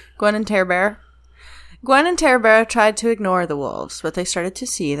Terry. Gwen and Terror Bear. Gwen and Terror Bear tried to ignore the wolves, but they started to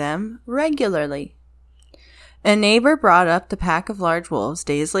see them regularly. A neighbor brought up the pack of large wolves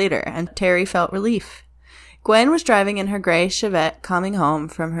days later, and Terry felt relief. Gwen was driving in her gray Chevette coming home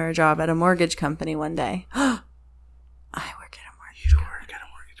from her job at a mortgage company one day. I work at a mortgage company. You work at a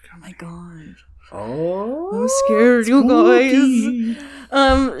Oh my god. Oh, I'm scared, you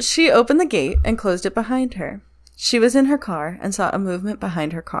guys. She opened the gate and closed it behind her. She was in her car and saw a movement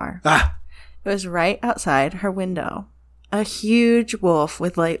behind her car. Ah. It was right outside her window. A huge wolf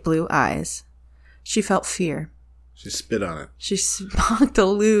with light blue eyes. She felt fear. She spit on it. She smocked a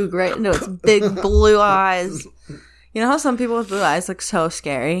lug right into its big blue eyes. You know how some people with blue eyes look so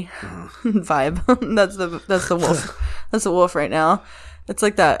scary? Vibe. That's the wolf. That's the wolf right now. It's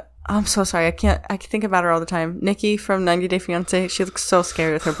like that. I'm so sorry. I can think about her all the time. Nikki from 90 Day Fiancé. She looks so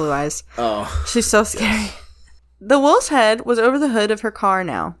scary with her blue eyes. Oh. She's so scary. Yes. The wolf's head was over the hood of her car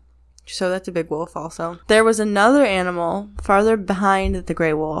now. So that's a big wolf also. There was another animal farther behind the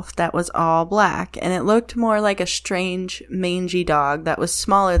gray wolf that was all black. And it looked more like a strange, mangy dog that was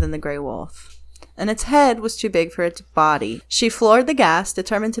smaller than the gray wolf. And its head was too big for its body. She floored the gas,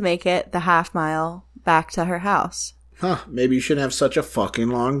 determined to make it the half-mile back to her house. Huh, maybe you shouldn't have such a fucking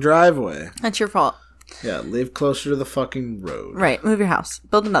long driveway. That's your fault. Yeah, live closer to the fucking road. Right, move your house.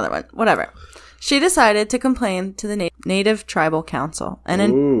 Build another one. Whatever. She decided to complain to the Native Tribal Council. And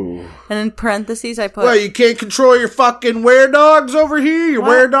in parentheses, I put... Well, you can't control your fucking were-dogs over here? Your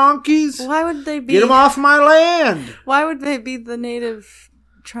were-donkeys? Why would they be... Get them off my land! Why would they be the Native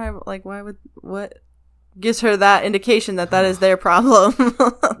Tribal... Like, why would... What gives her that indication that is their problem?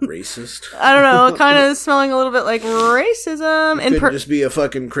 Racist. I don't know. Kind of smelling a little bit like racism. It could just be a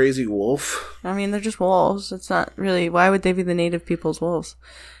fucking crazy wolf. I mean, they're just wolves. It's not really... Why would they be the Native people's wolves?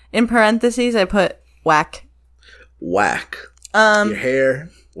 In parentheses, I put whack. Whack. Your hair,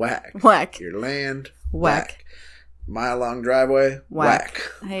 whack. Whack. Your land, whack. Mile-long driveway,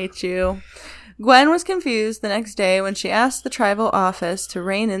 whack. I hate you. Gwen was confused the next day when she asked the tribal office to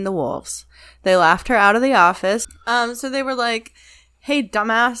rein in the wolves. They laughed her out of the office. So they were like, hey,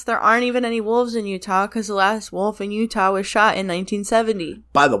 dumbass, there aren't even any wolves in Utah because the last wolf in Utah was shot in 1970.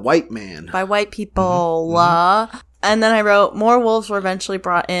 By the white man. By white people. Mm-hmm. And then I wrote, more wolves were eventually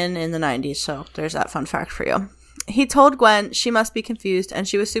brought in the 90s, so there's that fun fact for you. He told Gwen she must be confused, and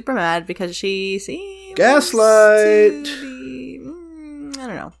she was super mad because she seems Gaslight! to be, I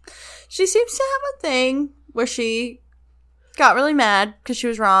don't know. She seems to have a thing where she got really mad because she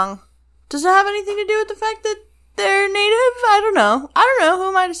was wrong. Does it have anything to do with the fact that they're native? I don't know. Who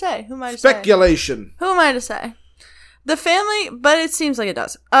am I to say? Speculation. Who am I to say? The family, but it seems like it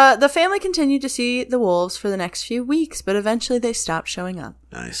does. The family continued to see the wolves for the next few weeks, but eventually they stopped showing up.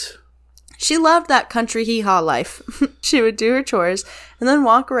 Nice. She loved that country hee-haw life. She would do her chores and then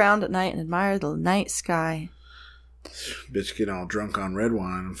walk around at night and admire the night sky. Bitch get all drunk on red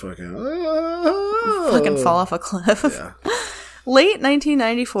wine and fucking fall off a cliff. Yeah. Late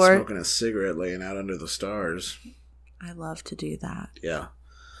 1994. Smoking a cigarette laying out under the stars. I love to do that. Yeah.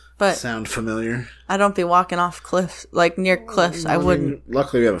 But sound familiar? I don't be walking off cliffs, like near cliffs. I wouldn't.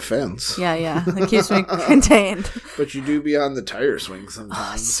 Luckily, we have a fence. Yeah. It keeps me contained. But you do be on the tire swing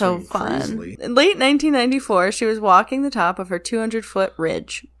sometimes. So fun. Crazily. In late 1994, she was walking the top of her 200-foot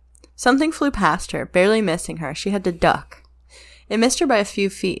ridge. Something flew past her, barely missing her. She had to duck. It missed her by a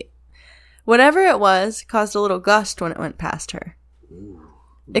few feet. Whatever it was caused a little gust when it went past her. Ooh,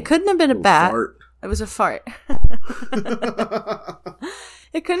 it couldn't have been a bat. Fart. It was a fart.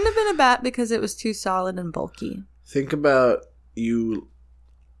 It couldn't have been a bat because it was too solid and bulky. Think about she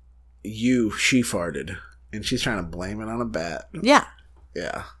farted, and she's trying to blame it on a bat. Yeah.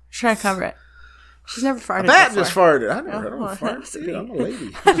 Yeah. She's trying to cover it. She's never farted. A bat before. just farted. I don't fart. Dude, I'm a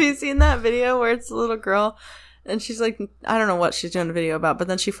lady. Have you seen that video where it's a little girl and she's like, I don't know what she's doing a video about, but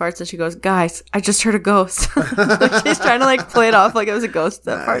then she farts and she goes, guys, I just heard a ghost. Like she's trying to play it off like it was a ghost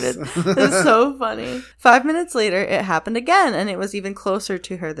that farted. It's so funny. 5 minutes later, it happened again, and it was even closer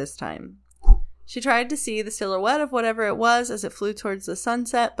to her this time. She tried to see the silhouette of whatever it was as it flew towards the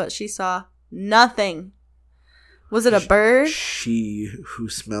sunset, but she saw nothing. Was it a bird? She who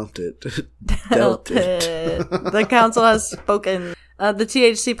smelt it dealt it. The council has spoken. The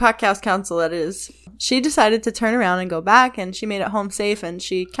THC Podcast Council, that is. She decided to turn around and go back, and she made it home safe, and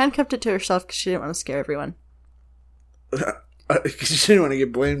she kind of kept it to herself because she didn't want to scare everyone. She didn't want to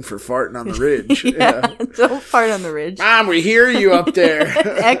get blamed for farting on the ridge. Yeah. Don't fart on the ridge. Mom, we hear you up there. It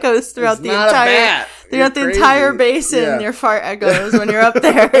echoes throughout the entire basin. Yeah. Your fart echoes when you're up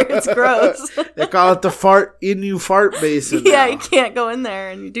there. It's gross. They call it the fart in you fart basin. Yeah, now. You can't go in there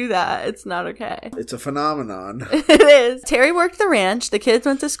and you do that. It's not okay. It's a phenomenon. It is. Terry worked the ranch, the kids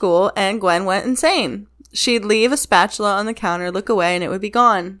went to school, and Gwen went insane. She'd leave a spatula on the counter, look away, and it would be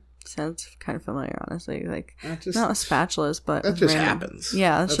gone. Sounds kind of familiar, honestly. Not with spatulas, but that just happens.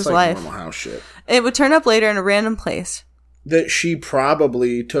 Yeah, that's just like life. Normal house shit. It would turn up later in a random place. That she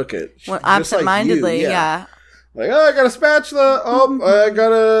probably took it. Absent-mindedly, yeah. Like, oh, I got a spatula. Oh,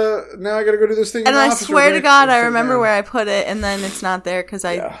 now I gotta go do this thing. And I swear to God, I remember where I put it, and then it's not there because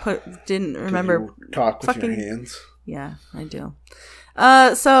didn't remember. Talk with your hands. Yeah, I do.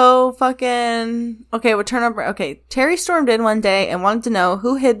 So fucking okay. We'll turn over. Okay, Terry stormed in one day and wanted to know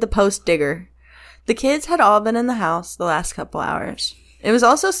who hid the post digger. The kids had all been in the house the last couple hours. It was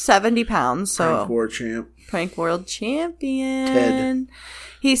also 70 pounds. So Prank War champ. Prank World Champion. Ted.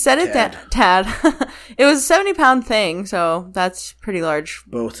 He said it that Tad. It was a 70-pound thing, so that's pretty large.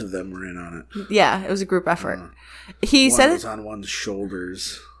 Both of them were in on it. Yeah, it was a group effort. He said it was on one's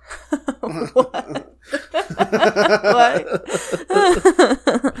shoulders. What?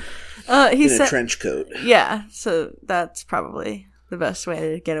 He said a trench coat. Yeah, so that's probably the best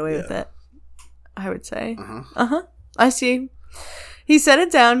way to get away with it, I would say. I see. He set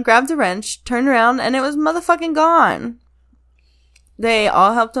it down, grabbed a wrench, turned around, and it was motherfucking gone. They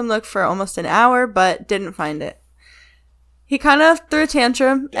all helped him look for almost an hour, but didn't find it. He kind of threw a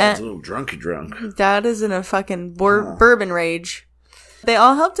tantrum. Dad's a little drunk. Dad is in a fucking bourbon rage. They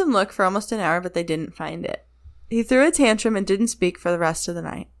all helped him look for almost an hour, but they didn't find it. He threw a tantrum and didn't speak for the rest of the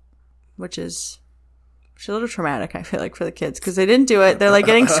night, which is a little traumatic, I feel like, for the kids, because they didn't do it. They're like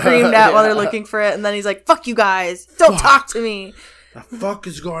getting screamed at while they're looking for it, and then he's like, fuck you guys, don't talk to me. The fuck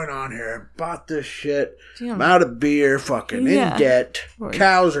is going on here? I bought this shit. Damn. I'm out of beer, fucking in debt.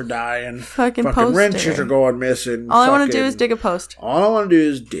 Cows are dying. Fucking wrenches are going missing. All I want to do is dig a post. All I want to do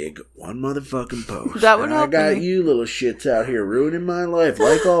is dig one motherfucking post. That would help me. I got you little shits out here ruining my life.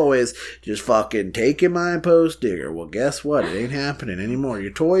 Like always, just fucking taking my post digger. Well, guess what? It ain't happening anymore.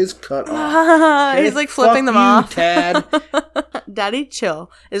 Your toy's cut off. He's like flipping them off. Tad. Daddy,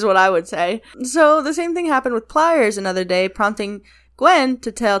 chill, is what I would say. So the same thing happened with pliers another day, prompting Gwen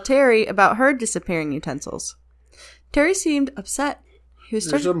to tell Terry about her disappearing utensils. Terry seemed upset. There's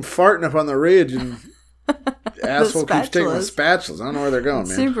some farting up on the ridge, and asshole keeps taking the spatulas. I don't know where they're going,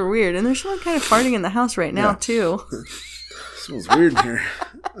 man. Super weird. And there's someone kind of farting in the house right now, too. Smells weird in here.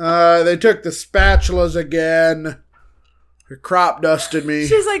 They took the spatulas again. Her crop dusted me.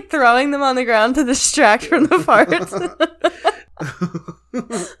 She's like throwing them on the ground to distract from the farts.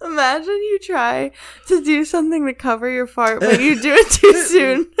 Imagine you try to do something to cover your fart, but you do it too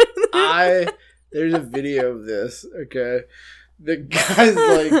soon. There's a video of this, okay? The guy's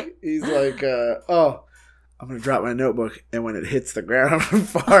like, he's like, oh, I'm going to drop my notebook, and when it hits the ground, I'm going to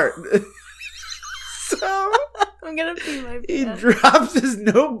fart. So I'm going to pee my pants. He drops his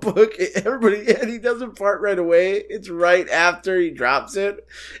notebook, and he doesn't fart right away. It's right after he drops it,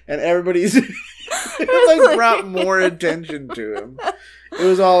 and everybody's... It like brought more attention to him. It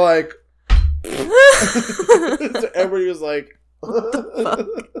was all like so everybody was like what the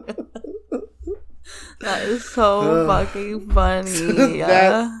fuck? That is so fucking funny.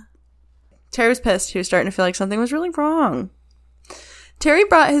 Terry was pissed. He was starting to feel like something was really wrong. Terry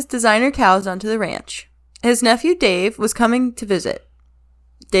brought his designer cows onto the ranch. His nephew Dave was coming to visit.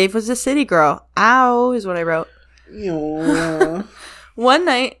 Dave was a city girl. Ow, is what I wrote. One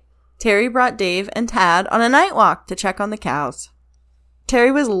night, Terry brought Dave and Tad on a night walk to check on the cows.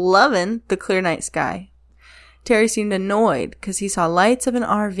 Terry was loving the clear night sky. Terry seemed annoyed because he saw lights of an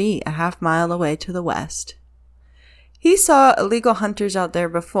RV a half-mile away to the west. He saw illegal hunters out there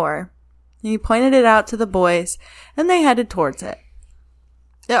before, and he pointed it out to the boys, and they headed towards it.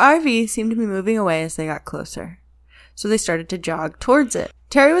 The RV seemed to be moving away as they got closer, so they started to jog towards it.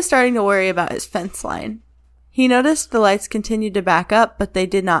 Terry was starting to worry about his fence line. He noticed the lights continued to back up, but they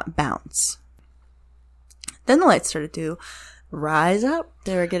did not bounce. Then the lights started to rise up.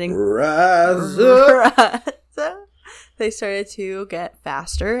 They were getting... Rise up! They started to get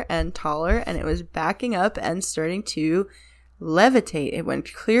faster and taller, and it was backing up and starting to levitate. It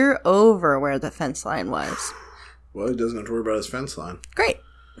went clear over where the fence line was. Well, he doesn't have to worry about his fence line. Great.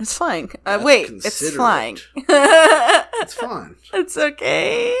 It's flying. Wait, it's flying. It's fine. It's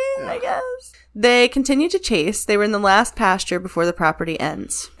okay, I guess. They continued to chase. They were in the last pasture before the property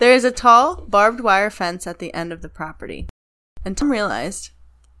ends. There is a tall, barbed wire fence at the end of the property. And Tom realized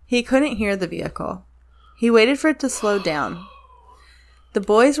he couldn't hear the vehicle. He waited for it to slow down. The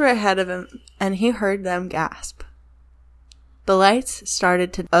boys were ahead of him, and he heard them gasp. The lights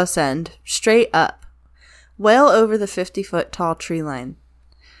started to ascend straight up, well over the 50-foot tall tree line.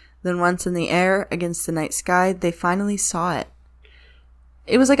 Then once in the air against the night sky, they finally saw it.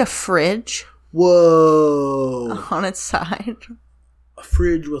 It was like a fridge. Whoa. On its side. A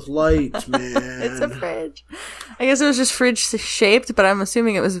fridge with lights, man. It's a fridge. I guess it was just fridge shaped, but I'm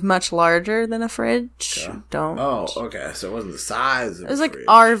assuming it was much larger than a fridge. Okay. Oh, okay. So it wasn't the size of it was a like fridge.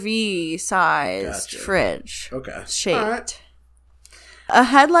 RV sized fridge. Okay. Shaped. Right. A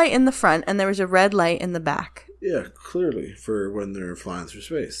headlight in the front, and there was a red light in the back. Yeah, clearly, for when they're flying through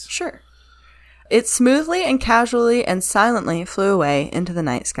space. Sure. It smoothly and casually and silently flew away into the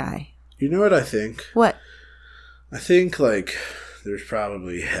night sky. You know what I think? What? I think, like, there's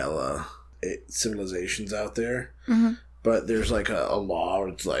probably hella civilizations out there, but there's, like, a law where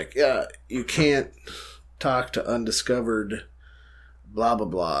it's like, yeah, you can't talk to undiscovered blah blah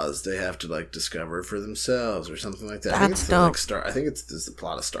blahs. They have to, like, discover for themselves or something like that. That's dope. I think it's the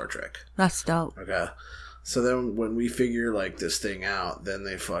plot of Star Trek. That's dope. Okay. So then when we figure, like, this thing out, then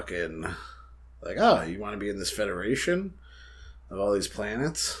they fucking, like, oh, you want to be in this federation of all these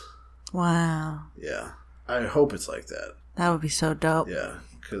planets? Wow. Yeah. I hope it's like that. That would be so dope. Yeah.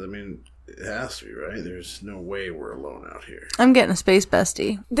 Because, I mean, it has to be, right? There's no way we're alone out here. I'm getting a space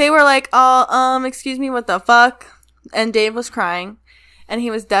bestie. They were like, oh, excuse me, what the fuck? And Dave was crying. And he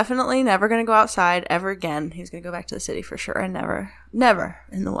was definitely never going to go outside ever again. He was going to go back to the city for sure. And never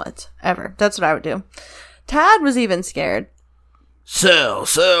in the woods. Ever. That's what I would do. Tad was even scared. Sell.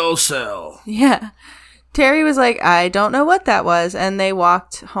 Yeah. Terry was like, I don't know what that was. And they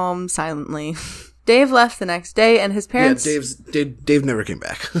walked home silently. Dave left the next day, and his parents... Yeah, Dave never came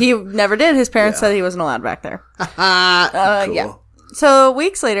back. He never did. His parents said he wasn't allowed back there. Cool. Yeah. So,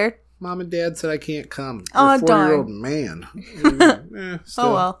 weeks later... Mom and Dad said I can't come. Oh, You're a 4-year-old man.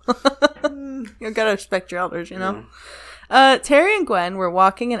 Oh, well. You gotta respect your elders, you know? Terry and Gwen were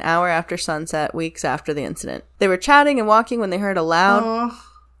walking an hour after sunset, weeks after the incident. They were chatting and walking when they heard a loud... Aww.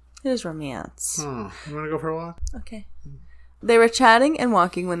 It is romance. Oh, you want to go for a walk? Okay. They were chatting and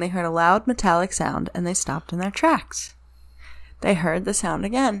walking when they heard a loud metallic sound, and they stopped in their tracks. They heard the sound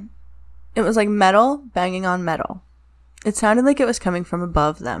again. It was like metal banging on metal. It sounded like it was coming from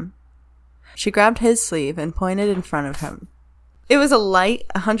above them. She grabbed his sleeve and pointed in front of him. It was a light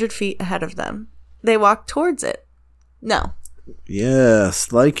 100 feet ahead of them. They walked towards it. No.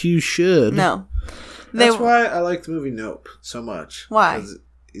 Yes, like you should. No. That's why I like the movie Nope so much. Why? Because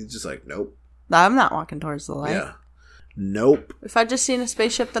it's just like, nope. I'm not walking towards the light. Yeah. Nope. If I'd just seen a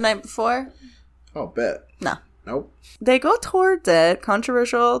spaceship the night before... Oh, bet. No. Nope. They go towards it,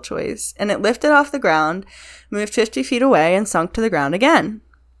 controversial choice, and it lifted off the ground, moved 50 feet away, and sunk to the ground again.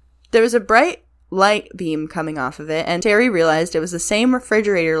 There was a bright light beam coming off of it, and Terry realized it was the same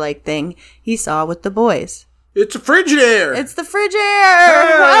refrigerator-like thing he saw with the boys. It's a Frigidaire! It's the Frigidaire!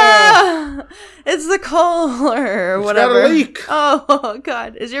 Ah! It's the Kohler, or whatever. It's got a leak! Oh,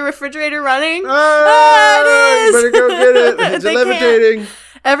 God. Is your refrigerator running? Ah, it is! You better go get it. It's levitating.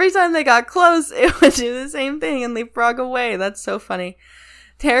 Every time they got close, it would do the same thing and leapfrog away. That's so funny.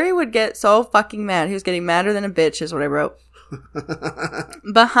 Terry would get so fucking mad. He was getting madder than a bitch, is what I wrote.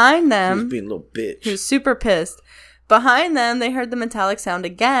 Behind them... He was being a little bitch. He was super pissed. Behind them, they heard the metallic sound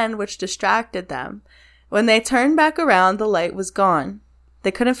again, which distracted them. When they turned back around, the light was gone.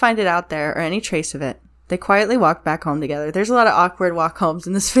 They couldn't find it out there or any trace of it. They quietly walked back home together. There's a lot of awkward walk homes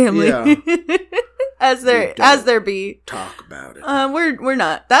in this family. Yeah. as there be. Talk about it. We're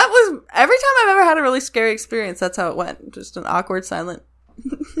not. That was every time I've ever had a really scary experience, that's how it went. Just an awkward, silent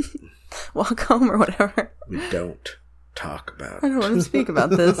walk home or whatever. We don't talk about it. I don't want to speak about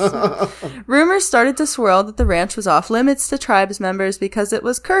this. Rumors started to swirl that the ranch was off limits to tribes members because it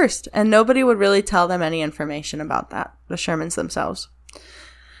was cursed, and nobody would really tell them any information about that, the Shermans themselves.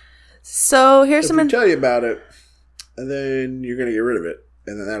 So here's if we tell you about it, and then you're going to get rid of it,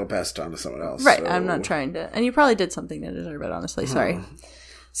 and then that'll pass it on to someone else. Right, so. I'm not trying to. And you probably did something to deserve it, honestly. Sorry.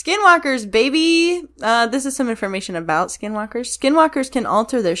 Skinwalkers, baby! This is some information about skinwalkers. Skinwalkers can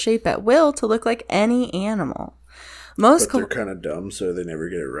alter their shape at will to look like any animal. But they're kind of dumb, so they never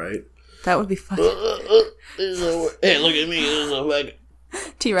get it right. That would be funny. Hey, look at me. There's a like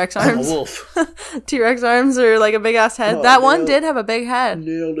T-Rex arms. I'm a wolf. T-Rex arms are like a big-ass head. Oh, that one did have a big head.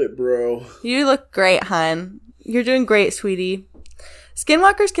 Nailed it, bro. You look great, hon. You're doing great, sweetie.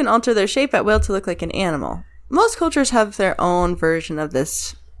 Skinwalkers can alter their shape at will to look like an animal. Most cultures have their own version of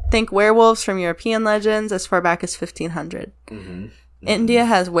this. Think werewolves from European legends as far back as 1500. Mm-hmm. India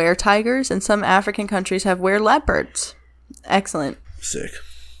has were-tigers, and some African countries have were-leopards. Excellent. Sick.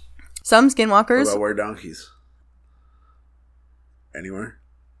 Some skinwalkers... What about were-donkeys? Anywhere?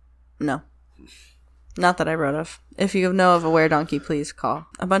 No. Not that I wrote of. If you know of a were-donkey, please call.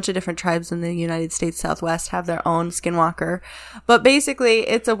 A bunch of different tribes in the United States Southwest have their own skinwalker. But basically,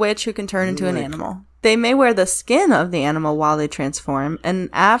 it's a witch who can turn into an animal. They may wear the skin of the animal while they transform, and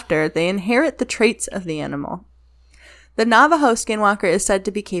after, they inherit the traits of the animal. The Navajo skinwalker is said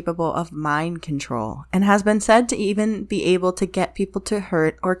to be capable of mind control and has been said to even be able to get people to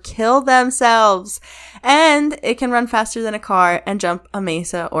hurt or kill themselves. And it can run faster than a car and jump a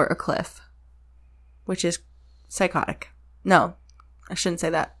mesa or a cliff, which is psychotic. No, I shouldn't say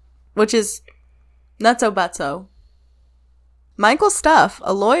that. Which is Nutso butso. Michael Stuff,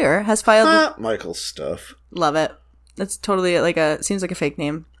 a lawyer, has filed... Michael Stuff. Love it. It's totally seems like a fake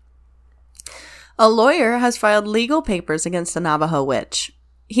name. A lawyer has filed legal papers against the Navajo witch.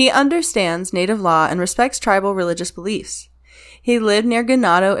 He understands native law and respects tribal religious beliefs. He lived near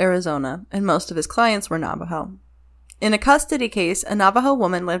Ganado, Arizona, and most of his clients were Navajo. In a custody case, a Navajo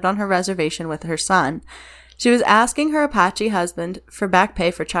woman lived on her reservation with her son. She was asking her Apache husband for back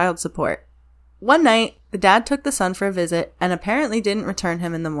pay for child support. One night, the dad took the son for a visit and apparently didn't return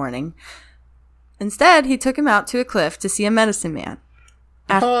him in the morning. Instead, he took him out to a cliff to see a medicine man.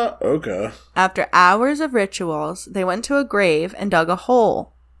 Okay. After hours of rituals, they went to a grave and dug a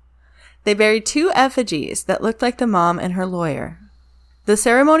hole. They buried 2 effigies that looked like the mom and her lawyer. The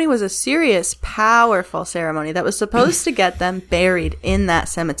ceremony was a serious, powerful ceremony that was supposed to get them buried in that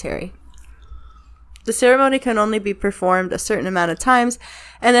cemetery. The ceremony can only be performed a certain amount of times,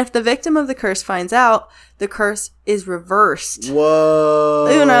 and if the victim of the curse finds out, the curse is reversed. Whoa.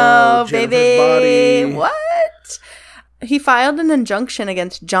 Uno, Jennifer's baby. body. What? He filed an injunction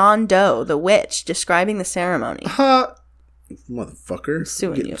against John Doe, the witch, describing the ceremony. Motherfucker.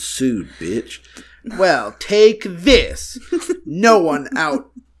 Suing Getting you. sued, bitch. Well, take this. No one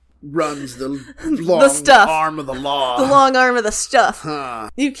outruns the long stuff. arm of the law. The long arm of the stuff.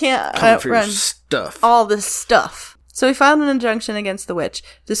 You can't Coming for your outrun stuff. all this stuff. So he filed an injunction against the witch,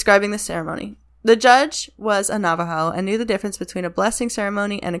 describing the ceremony. The judge was a Navajo and knew the difference between a blessing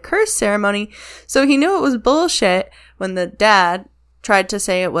ceremony and a curse ceremony, so he knew it was bullshit when the dad tried to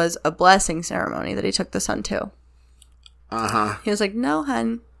say it was a blessing ceremony that he took the son to. He was like, no,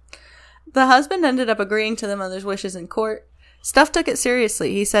 hun. The husband ended up agreeing to the mother's wishes in court. Stuff took it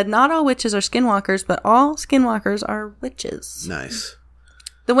seriously. He said, not all witches are skinwalkers, but all skinwalkers are witches. Nice.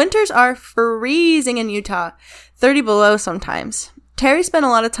 The winters are freezing in Utah, 30 below sometimes. Terry spent a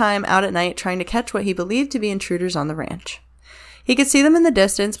lot of time out at night trying to catch what he believed to be intruders on the ranch. He could see them in the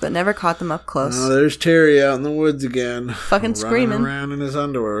distance, but never caught them up close. Oh, there's Terry out in the woods again. Fucking screaming. Running around in his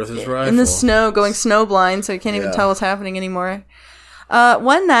underwear with his rifle. In the snow, going snowblind, so he can't even tell what's happening anymore.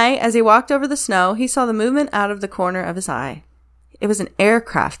 One night, as he walked over the snow, he saw the movement out of the corner of his eye. It was an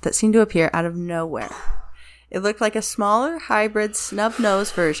aircraft that seemed to appear out of nowhere. It looked like a smaller, hybrid,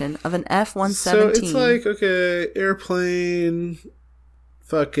 snub-nosed version of an F-117. So it's like, okay, airplane,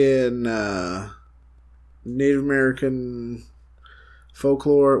 fucking Native American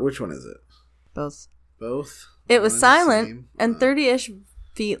folklore. Which one is it? Both. Both? It was One silent same? and 30-ish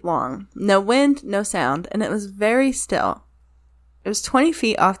feet long. No wind, no sound, and it was very still. It was 20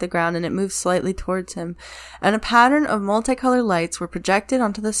 feet off the ground, and it moved slightly towards him, and a pattern of multicolored lights were projected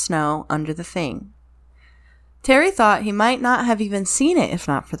onto the snow under the thing. Terry thought he might not have even seen it if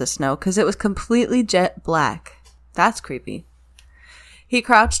not for the snow, because it was completely jet black. That's creepy. He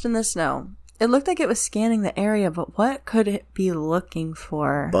crouched in the snow. It looked like it was scanning the area, but what could it be looking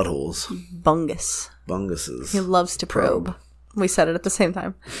for? Buttholes. Bungus. Bunguses. He loves to probe. We said it at the same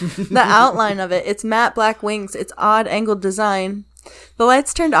time. The outline of it, its matte black wings, its odd angled design. The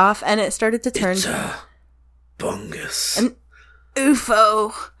lights turned off, and it started to turn. It's a bungus. An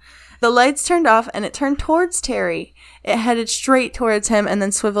UFO. The lights turned off, and it turned towards Terry. It headed straight towards him, and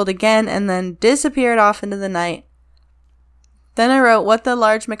then swiveled again, and then disappeared off into the night. Then I wrote, what the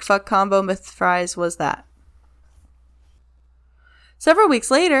large McFuck combo with fries was that? Several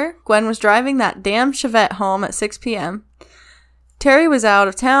weeks later, Gwen was driving that damn Chevette home at 6 p.m. Terry was out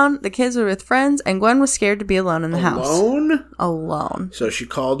of town, the kids were with friends, and Gwen was scared to be alone in the house. Alone? So she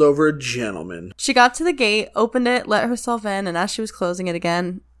called over a gentleman. She got to the gate, opened it, let herself in, and as she was closing it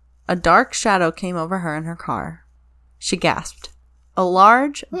again, a dark shadow came over her in her car. She gasped. A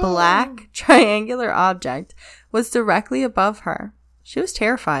large, black, triangular object was directly above her. She was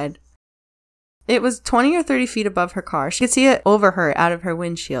terrified. It was 20 or 30 feet above her car. She could see it over her out of her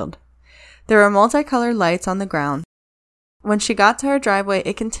windshield. There were multicolored lights on the ground. When she got to her driveway,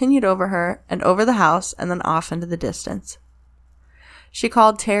 it continued over her and over the house and then off into the distance. She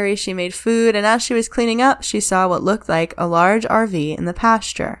called Terry, she made food, and as she was cleaning up, she saw what looked like a large RV in the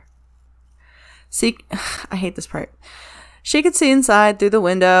pasture. I hate this part. She could see inside through the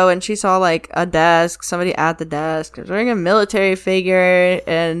window, and she saw like a desk, somebody at the desk. There's wearing a military figure,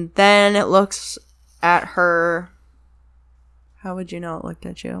 and then it looks at her. How would you know it looked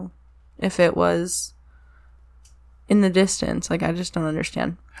at you? If it was in the distance. Like, I just don't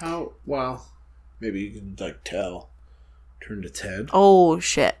understand. How? Well, maybe you can, like, tell. Turned its head. Oh,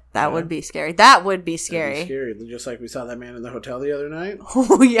 shit. That would be scary. That would be scary. That'd be scary. Just like we saw that man in the hotel the other night.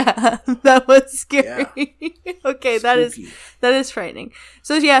 Oh, yeah. That was scary. Yeah. Okay, Spooky. that is frightening.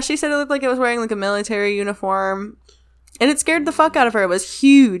 So, yeah, she said it looked like it was wearing, like, a military uniform. And it scared the fuck out of her. It was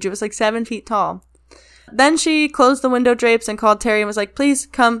huge. It was, like, 7 feet tall. Then she closed the window drapes and called Terry and was like, please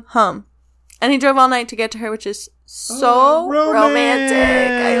come home. And he drove all night to get to her, which is so romantic.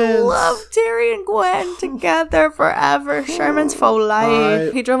 I love Terry and Gwen together forever. Shermans for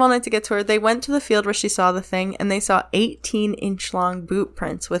life. He drove all night to get to her. They went to the field where she saw the thing, and they saw 18-inch long boot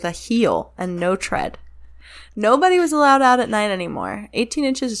prints with a heel and no tread. Nobody was allowed out at night anymore. 18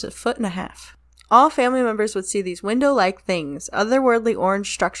 inches is a foot and a half. All family members would see these window-like things, otherworldly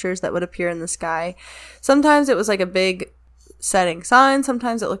orange structures that would appear in the sky. Sometimes it was like a big setting sun.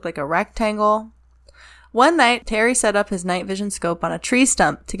 Sometimes it looked like a rectangle. One night, Terry set up his night vision scope on a tree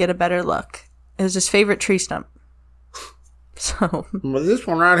stump to get a better look. It was his favorite tree stump. So, well, this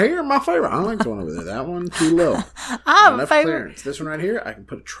one right here, my favorite. I like the one over there. That one too low. Enough clearance. This one right here, I can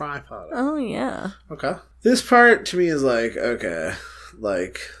put a tripod on. Oh yeah. Okay. This part to me is like, okay,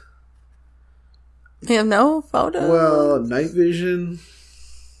 like. You have no photos. Well, night vision.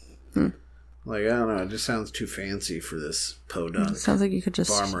 Like, I don't know. It just sounds too fancy for this podunk. Sounds like you could just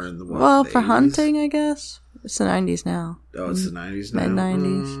farmer in the what, well, the for 80s? hunting, I guess. It's the 90s now. Oh, it's the 90s now?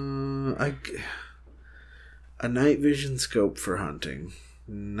 Mid-90s. A night vision scope for hunting.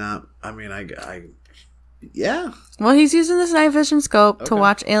 Not, I mean, yeah. Well, he's using this night vision scope to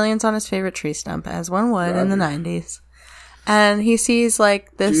watch aliens on his favorite tree stump, as one would in the 90s. And he sees,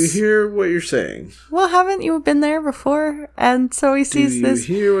 like, this... Do you hear what you're saying? Well, haven't you been there before? And so he sees this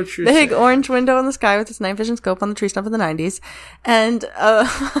hear what you're big saying? orange window in the sky with this night vision scope on the tree stump in the 90s. And,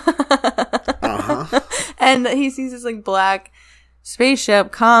 and he sees this, like, black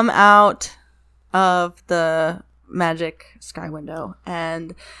spaceship come out of the magic sky window.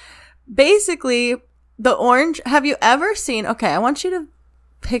 And basically, the orange... Have you ever seen... Okay, I want you to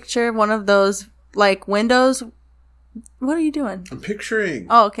picture one of those, like, windows... What are you doing? I'm picturing.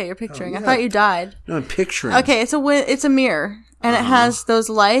 Oh, okay, you're picturing. Oh, yeah. I thought you died. No, I'm picturing. Okay, it's a mirror, and it has those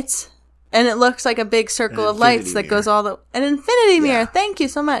lights, and it looks like a big circle of lights that goes all the... An infinity mirror, thank you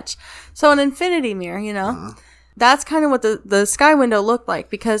so much. So an infinity mirror, you know? That's kind of what the sky window looked like,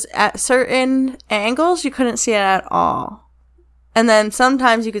 because at certain angles, you couldn't see it at all. And then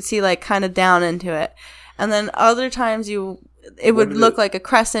sometimes you could see, like, kind of down into it. And then other times it would look like a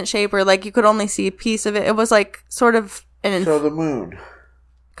crescent shape, or like you could only see a piece of it. It was like sort of so the moon.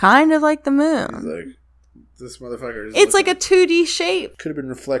 Kind of like the moon. He's like, this motherfucker. It's like a 2D shape. Could have been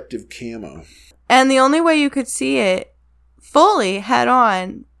reflective camo. And the only way you could see it fully head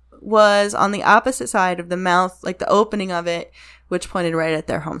on was on the opposite side of the mouth, like the opening of it, which pointed right at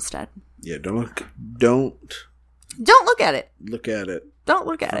their homestead. Yeah, don't look at it. Look at it. Don't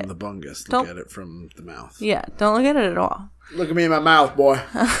look at from it. the bungus. Look at it from the mouth. Yeah, don't look at it at all. Look at me in my mouth, boy.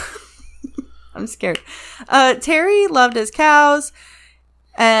 I'm scared. Terry loved his cows,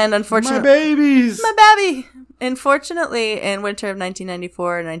 and unfortunately... My babies! My baby! Unfortunately, in winter of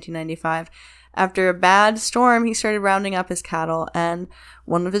 1994 and 1995, after a bad storm, he started rounding up his cattle, and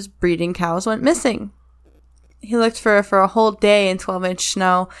one of his breeding cows went missing. He looked for her for a whole day in 12-inch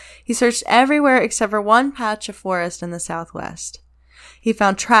snow. He searched everywhere except for one patch of forest in the southwest. He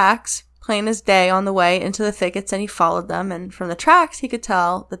found tracks, plain as day, on the way into the thickets, and he followed them, and from the tracks he could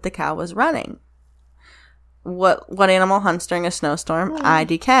tell that the cow was running. What animal hunts during a snowstorm?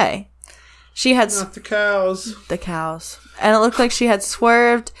 IDK. She had... Not the cows. The cows. And it looked like she had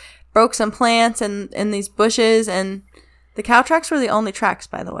swerved, broke some plants in these bushes, and the cow tracks were the only tracks,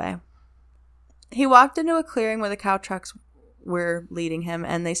 by the way. He walked into a clearing where the cow tracks were leading him,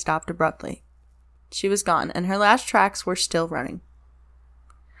 and they stopped abruptly. She was gone, and her last tracks were still running.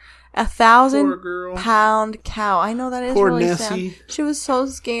 1,000-pound cow. I know that is Poor really Nessie. sad. She was so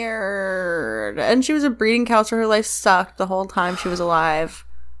scared. And she was a breeding cow, so her life sucked the whole time she was alive.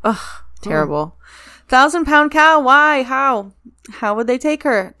 Ugh, terrible. 1,000-pound cow. Why? How? How would they take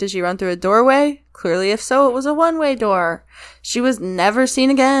her? Did she run through a doorway? Clearly, if so, it was a one-way door. She was never seen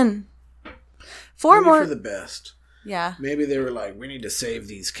again. Maybe for the best. Yeah. Maybe they were like, we need to save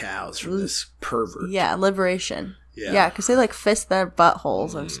these cows from this pervert. Yeah, liberation. Yeah, because they like fist their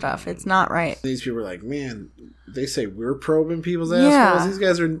buttholes and stuff. It's not right. These people are like, man, they say we're probing people's assholes. These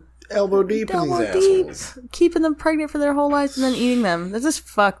guys are elbow deep in these assholes. Keeping them pregnant for their whole lives and then eating them. This is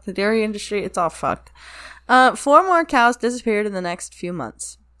fucked. The dairy industry, it's all fucked. 4 more cows disappeared in the next few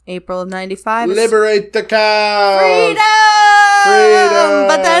months. April of 95. Liberate the cows! Freedom! Freedom!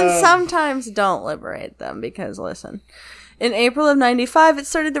 But then sometimes don't liberate them because, listen. In April of 95, it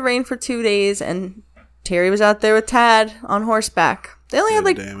started to rain for 2 days and Terry was out there with Tad on horseback. They only had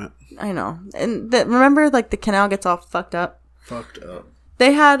damn it. I know. And remember, like, the canal gets all fucked up? Fucked up.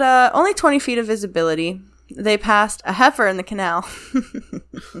 They had only 20 feet of visibility. They passed a heifer in the canal.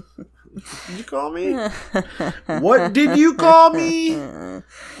 Did you call me? What did you call me? Did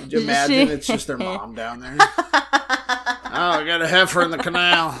you imagine it's just their mom down there? Oh, I got a heifer in the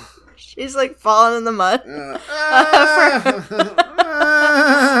canal. She's like falling in the mud.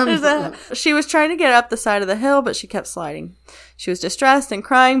 She was trying to get up the side of the hill, but she kept sliding. She was distressed and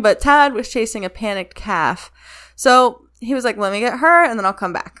crying, but Tad was chasing a panicked calf. So he was like, let me get her, and then I'll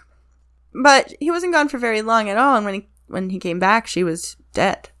come back. But he wasn't gone for very long at all, and when he came back, she was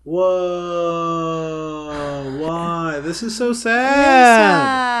dead. Whoa. Why? This is so sad.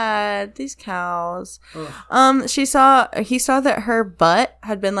 Sad. These cows. Ugh. He saw that her butt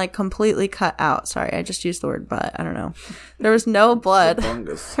had been like completely cut out. Sorry, I just used the word butt. I don't know. There was no blood. Her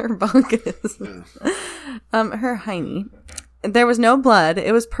bungus. Yeah. Her hiney. There was no blood.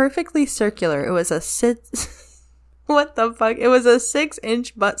 It was perfectly circular. It was a what the fuck? It was a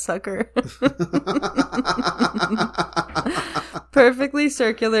 6-inch butt sucker. Perfectly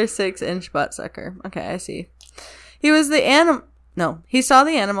circular 6-inch butt sucker. Okay, I see. He was the animal. No, he saw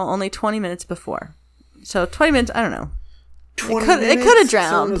the animal only 20 minutes before. So 20 minutes, I don't know. 20 minutes? It could have drowned.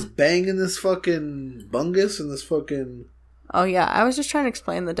 Someone was banging this fucking bungus and this fucking... Oh, yeah. I was just trying to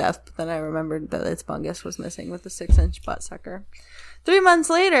explain the death, but then I remembered that its bungus was missing with the 6-inch butt sucker. 3 months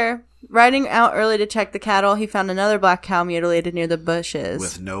later, riding out early to check the cattle, he found another black cow mutilated near the bushes.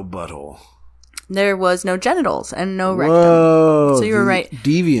 With no butthole. There was no genitals and no rectum. Whoa, so you were right.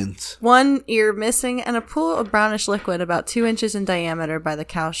 Deviants. One ear missing and a pool of brownish liquid about 2 inches in diameter by the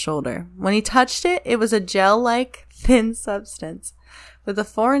cow's shoulder. When he touched it, it was a gel-like thin substance with a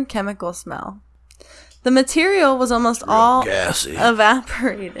foreign chemical smell. The material was almost all gassy.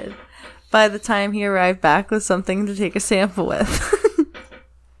 Evaporated by the time he arrived back with something to take a sample with.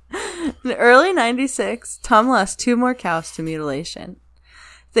 In early 96, Tom lost 2 more cows to mutilation.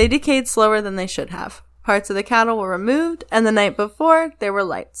 They decayed slower than they should have. Parts of the cattle were removed, and the night before, there were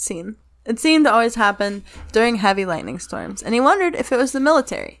lights seen. It seemed to always happen during heavy lightning storms, and he wondered if it was the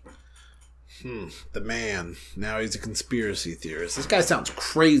military. The man. Now he's a conspiracy theorist. This guy sounds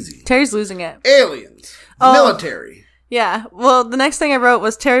crazy. Terry's losing it. Aliens. Military. Yeah. Well, the next thing I wrote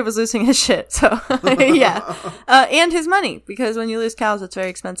was Terry was losing his shit. So, yeah. And his money, because when you lose cows, it's very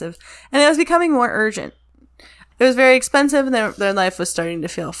expensive. And it was becoming more urgent. It was very expensive, and their life was starting to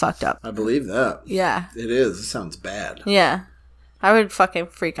feel fucked up. I believe that. Yeah. It is. It sounds bad. Yeah. I would fucking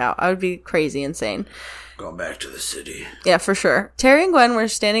freak out. I would be crazy insane. Going back to the city. Yeah, for sure. Terry and Gwen were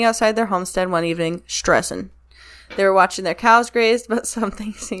standing outside their homestead one evening, stressing. They were watching their cows grazed, but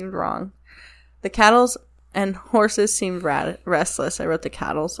something seemed wrong. The cattle and horses seemed restless. I wrote the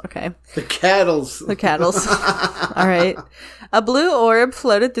cattles. Okay. The cattles. The cattles. All right. A blue orb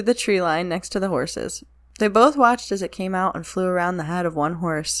floated through the tree line next to the horses. They both watched as it came out and flew around the head of one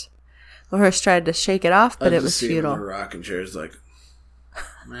horse. The horse tried to shake it off, but it was futile. The rocking chair's like,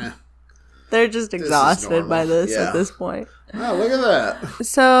 meh. They're just exhausted by this at this point. Oh, look at that.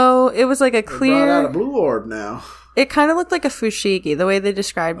 So it was like a clear... They brought out a blue orb now. It kind of looked like a fushigi, the way they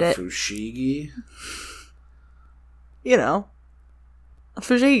described it. Fushigi? You know. A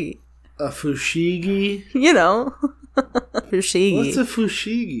fushigi. A fushigi? You know. Fushigi. What's a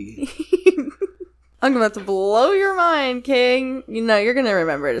fushigi? I'm about to blow your mind, King. You know, you're going to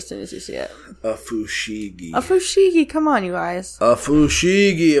remember it as soon as you see it. A fushigi. A fushigi. Come on, you guys. A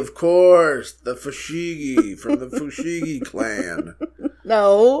fushigi, of course. The fushigi from the Fushigi clan.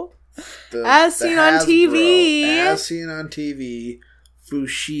 No. As seen on TV. As seen on TV.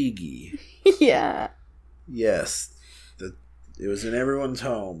 Fushigi. Yeah. Yes. It was in everyone's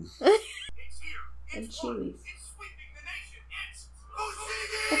home. And cheese.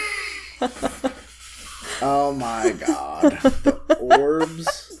 Oh my god. The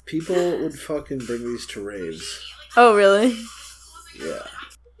orbs. People would fucking bring these to raves. Oh, really? Yeah.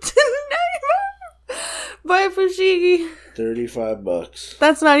 Buy a fushigi. $35.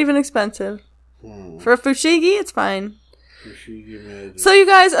 That's not even expensive. For a fushigi, it's fine. Fushigi magic. So you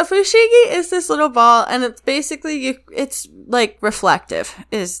guys, a fushigi is this little ball, and it's basically, it's like reflective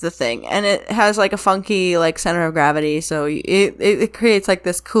is the thing. And it has like a funky like center of gravity, so it creates like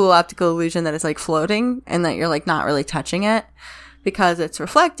this cool optical illusion that it's like floating and that you're like not really touching it because it's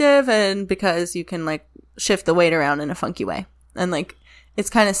reflective and because you can like shift the weight around in a funky way. And like it's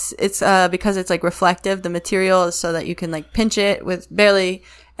kind of, because it's like reflective, the material is so that you can like pinch it with barely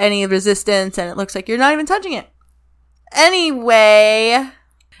any resistance and it looks like you're not even touching it. Anyway,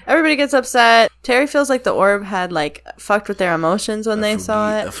 everybody gets upset. Terry feels like the orb had like fucked with their emotions when they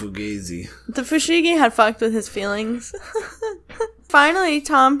saw it. A fugazi. The fushigi had fucked with his feelings. Finally,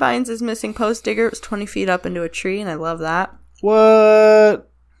 Tom finds his missing post digger. It was 20 feet up into a tree, and I love that. What?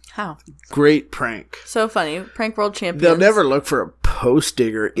 How? Great prank. So funny. Prank world champions. They'll never look for a post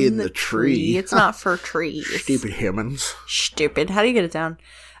digger in the tree. It's not for trees. Stupid humans. Stupid. How do you get it down?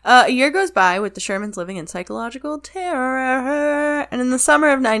 A year goes by with the Shermans living in psychological terror. And in the summer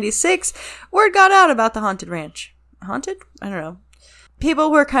of 96, word got out about the haunted ranch. Haunted? I don't know.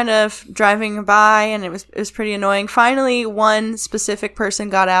 People were kind of driving by and it was pretty annoying. Finally, one specific person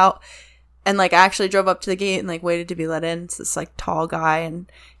got out and like actually drove up to the gate and like waited to be let in. It's this like tall guy and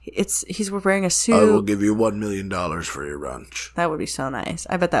he's wearing a suit. I will give you $1 million for your ranch. That would be so nice.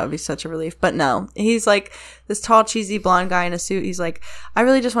 I bet that would be such a relief. But no, he's like this tall, cheesy blonde guy in a suit. He's like, I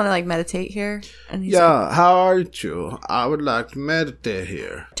really just want to like meditate here. And he's like, how are you? I would like to meditate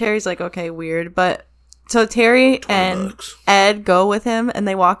here. Terry's like, okay, weird. But so Terry and Ed go with him and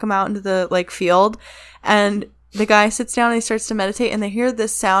they walk him out into the like field and the guy sits down and he starts to meditate and they hear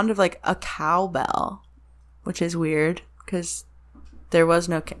this sound of like a cowbell, which is weird because there was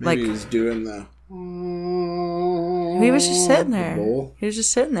no Maybe he's doing the. He was just sitting there. He was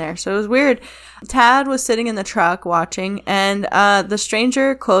just sitting there, so it was weird. Tad was sitting in the truck watching, and the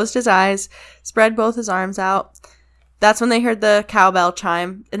stranger closed his eyes, spread both his arms out. That's when they heard the cowbell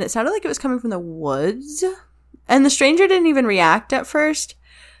chime, and it sounded like it was coming from the woods. And the stranger didn't even react at first.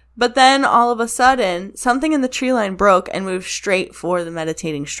 But then, all of a sudden, something in the tree line broke and moved straight for the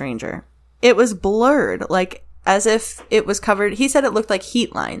meditating stranger. It was blurred, like as if it was covered. He said it looked like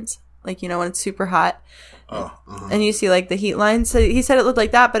heat lines. Like, you know, when it's super hot. Oh, uh-huh. And you see, like, the heat lines. So he said it looked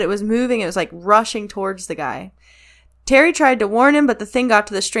like that, but it was moving. It was, like, rushing towards the guy. Terry tried to warn him, but the thing got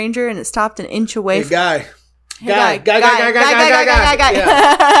to the stranger and it stopped an inch away. Guy.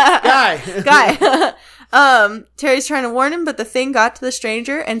 Terry's trying to warn him, but the thing got to the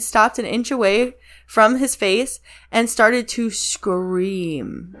stranger and stopped an inch away from his face and started to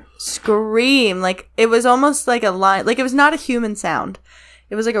scream. Like it was almost like a line, like it was not a human sound.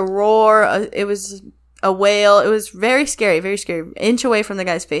 It was like a roar. It was a wail. It was very scary, inch away from the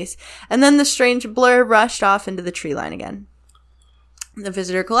guy's face. And then the strange blur rushed off into the tree line again. The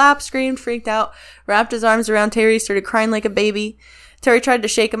visitor collapsed, screamed, freaked out, wrapped his arms around Terry, started crying like a baby. Terry tried to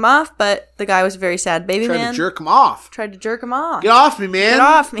shake him off, but the guy was a very sad baby man. Tried to jerk him off. Get off me, man. Get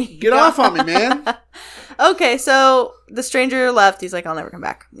off me. Get off on me, man. Okay, so the stranger left. He's like, I'll never come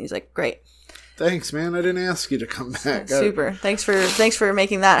back. He's like, great. Thanks, man. I didn't ask you to come back. Super. Thanks for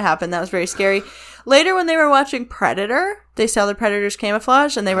making that happen. That was very scary. Later, when they were watching Predator, they saw the Predator's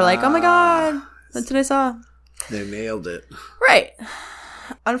camouflage, and they were like, oh my God, that's what I saw. They nailed it. Right.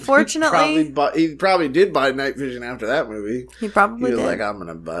 Unfortunately, he probably did buy night vision after that movie. He probably was did. Like, I'm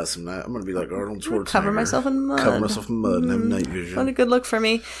gonna buy some night. I'm gonna be like Arnold Schwarzenegger. Cover myself in mud and have night vision. What a good look for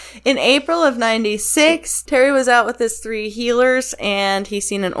me. In April of 96, Terry was out with his 3 healers, and he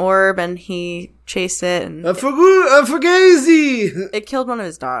seen an orb, and he chased it. And a fugazi! It killed one of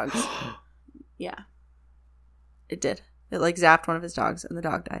his dogs. Yeah, it did. It like zapped one of his dogs, and the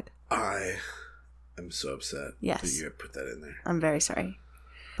dog died. I am so upset. Yes, that you put that in there. I'm very sorry.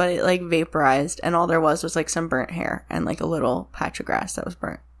 But it like vaporized and all there was like some burnt hair and like a little patch of grass that was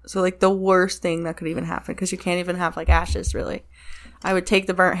burnt. So like the worst thing that could even happen because you can't even have like ashes really. I would take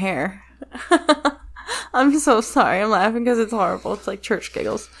the burnt hair. I'm so sorry. I'm laughing because it's horrible. It's like church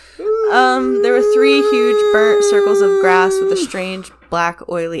giggles. There were 3 huge burnt circles of grass with a strange black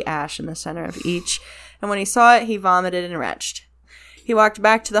oily ash in the center of each. And when he saw it, he vomited and retched. He walked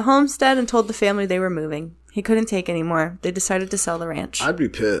back to the homestead and told the family they were moving. He couldn't take any more. They decided to sell the ranch. I'd be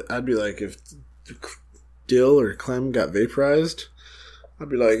pissed. I'd be like, if Dill or Clem got vaporized, I'd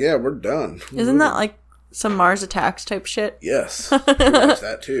be like, yeah, we're done. Isn't that like some Mars Attacks type shit? Yes. I watch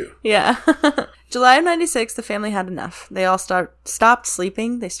that too. Yeah. July of 96, the family had enough. They all stopped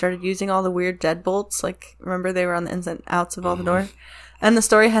sleeping. They started using all the weird deadbolts. Like, remember they were on the ins and outs of all the doors? And the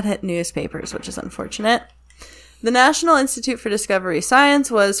story had hit newspapers, which is unfortunate. The National Institute for Discovery Science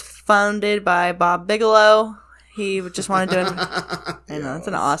was founded by Bob Bigelow. He just wanted to... I know, it's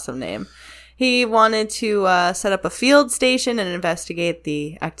an awesome name. He wanted to set up a field station and investigate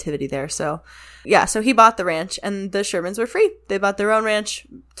the activity there. So, yeah, so he bought the ranch, and the Shermans were free. They bought their own ranch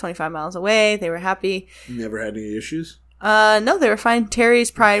 25 miles away. They were happy. Never had any issues? No, they were fine. Terry's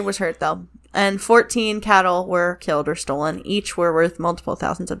pride was hurt, though. And 14 cattle were killed or stolen. Each were worth multiple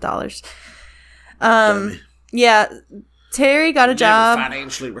thousands of dollars. Yeah, Terry got a job. Never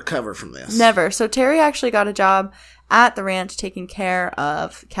financially recover from this. Never. So Terry actually got a job at the ranch taking care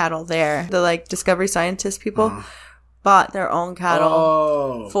of cattle there. The like discovery scientist people bought their own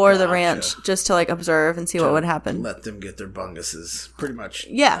cattle for the ranch just to like observe and see what would happen. Let them get their bunguses, pretty much.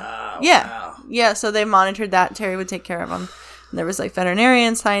 Yeah. Wow. Yeah, so they monitored that. Terry would take care of them. And there was like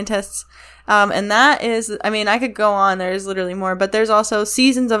veterinarians, scientists. And that is, I mean, I could go on. There's literally more, but there's also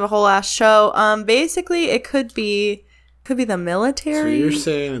seasons of a whole ass show. Basically, it could be Could be the military. So you're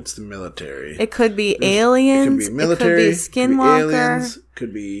saying it's the military. It could be aliens. It could be military. It could be Skinwalker. Could be aliens.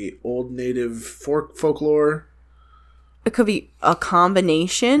 Could be old native folklore. It could be a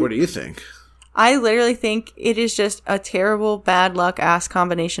combination. What do you think? I literally think it is just a terrible bad luck ass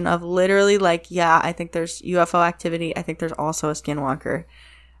combination of literally like, yeah, I think there's UFO activity. I think there's also a Skinwalker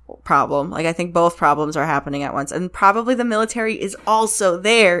problem. Like, I think both problems are happening at once. And probably the military is also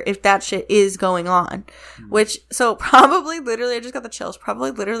there if that shit is going on. Which, so probably literally, I just got the chills.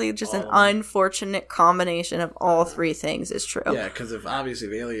 Probably literally just an unfortunate combination of all three things is true. Yeah, because if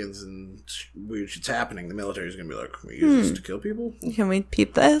aliens and weird shit's happening, the military's going to be like, can we use this to kill people? Can we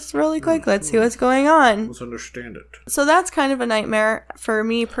peep this really quick? Let's see what's going on. Let's understand it. So that's kind of a nightmare for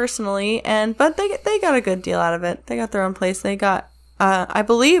me personally. But they got a good deal out of it. They got their own place. They got I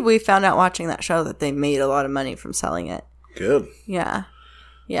believe we found out watching that show that they made a lot of money from selling it. Good. Yeah.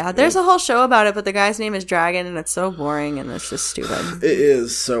 Yeah, there's a whole show about it, but the guy's name is Dragon, and it's so boring, and it's just stupid. It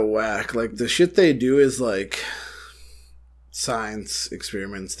is so whack. Like, the shit they do is, like, science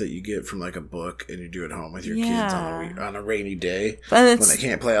experiments that you get from, like, a book, and you do at home with your kids on a rainy day. When they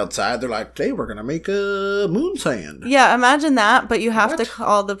can't play outside, they're like, hey, we're going to make a moon sand. Yeah, imagine that, but you have to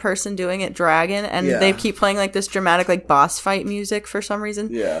call the person doing it Dragon, and they keep playing, like, this dramatic, like, boss fight music for some reason.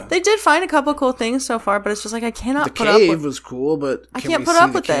 Yeah. They did find a couple cool things so far, but it's just like, I cannot put up with... The cave was cool, but I can't put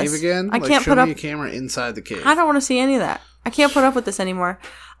up with this. Again? I can't put up... Show me a camera inside the cave. I don't want to see any of that. I can't put up with this anymore.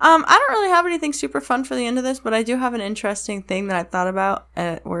 I don't really have anything super fun for the end of this, but I do have an interesting thing that I thought about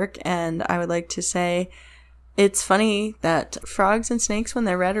at work, and I would like to say it's funny that frogs and snakes, when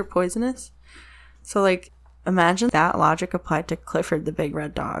they're red, are poisonous. So, like, imagine that logic applied to Clifford the Big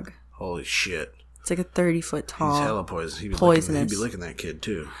Red Dog. Holy shit. It's like a 30-foot tall. He's hella poisonous. He'd be licking that kid,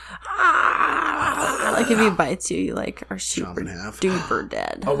 too. Like, if he bites you, you, like, are super duper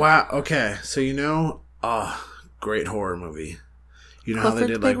dead. Oh, wow. Okay. So, great horror movie. You know Clifford how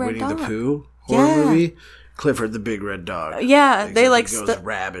they did, like, Winnie the Pooh horror movie? Clifford the Big Red Dog. Yeah, they, like... He goes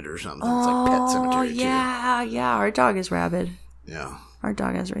rabid or something. It's like Pet Cemetery, too. Yeah. Our dog is rabid. Yeah. Our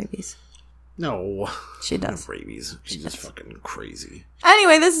dog has rabies. No. She does. No rabies. She's just fucking crazy.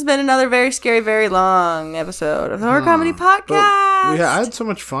 Anyway, this has been another very scary, very long episode of the Horror Comedy Podcast. I had so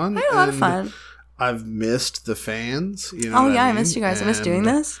much fun. I had a lot of fun. I've missed the fans. You know I missed you guys. I missed doing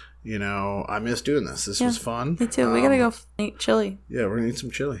this. I miss doing this. This was fun. Me too. We gotta go eat chili. Yeah, we're gonna eat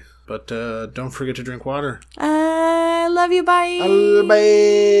some chili. But don't forget to drink water. I love you. Bye.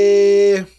 Bye.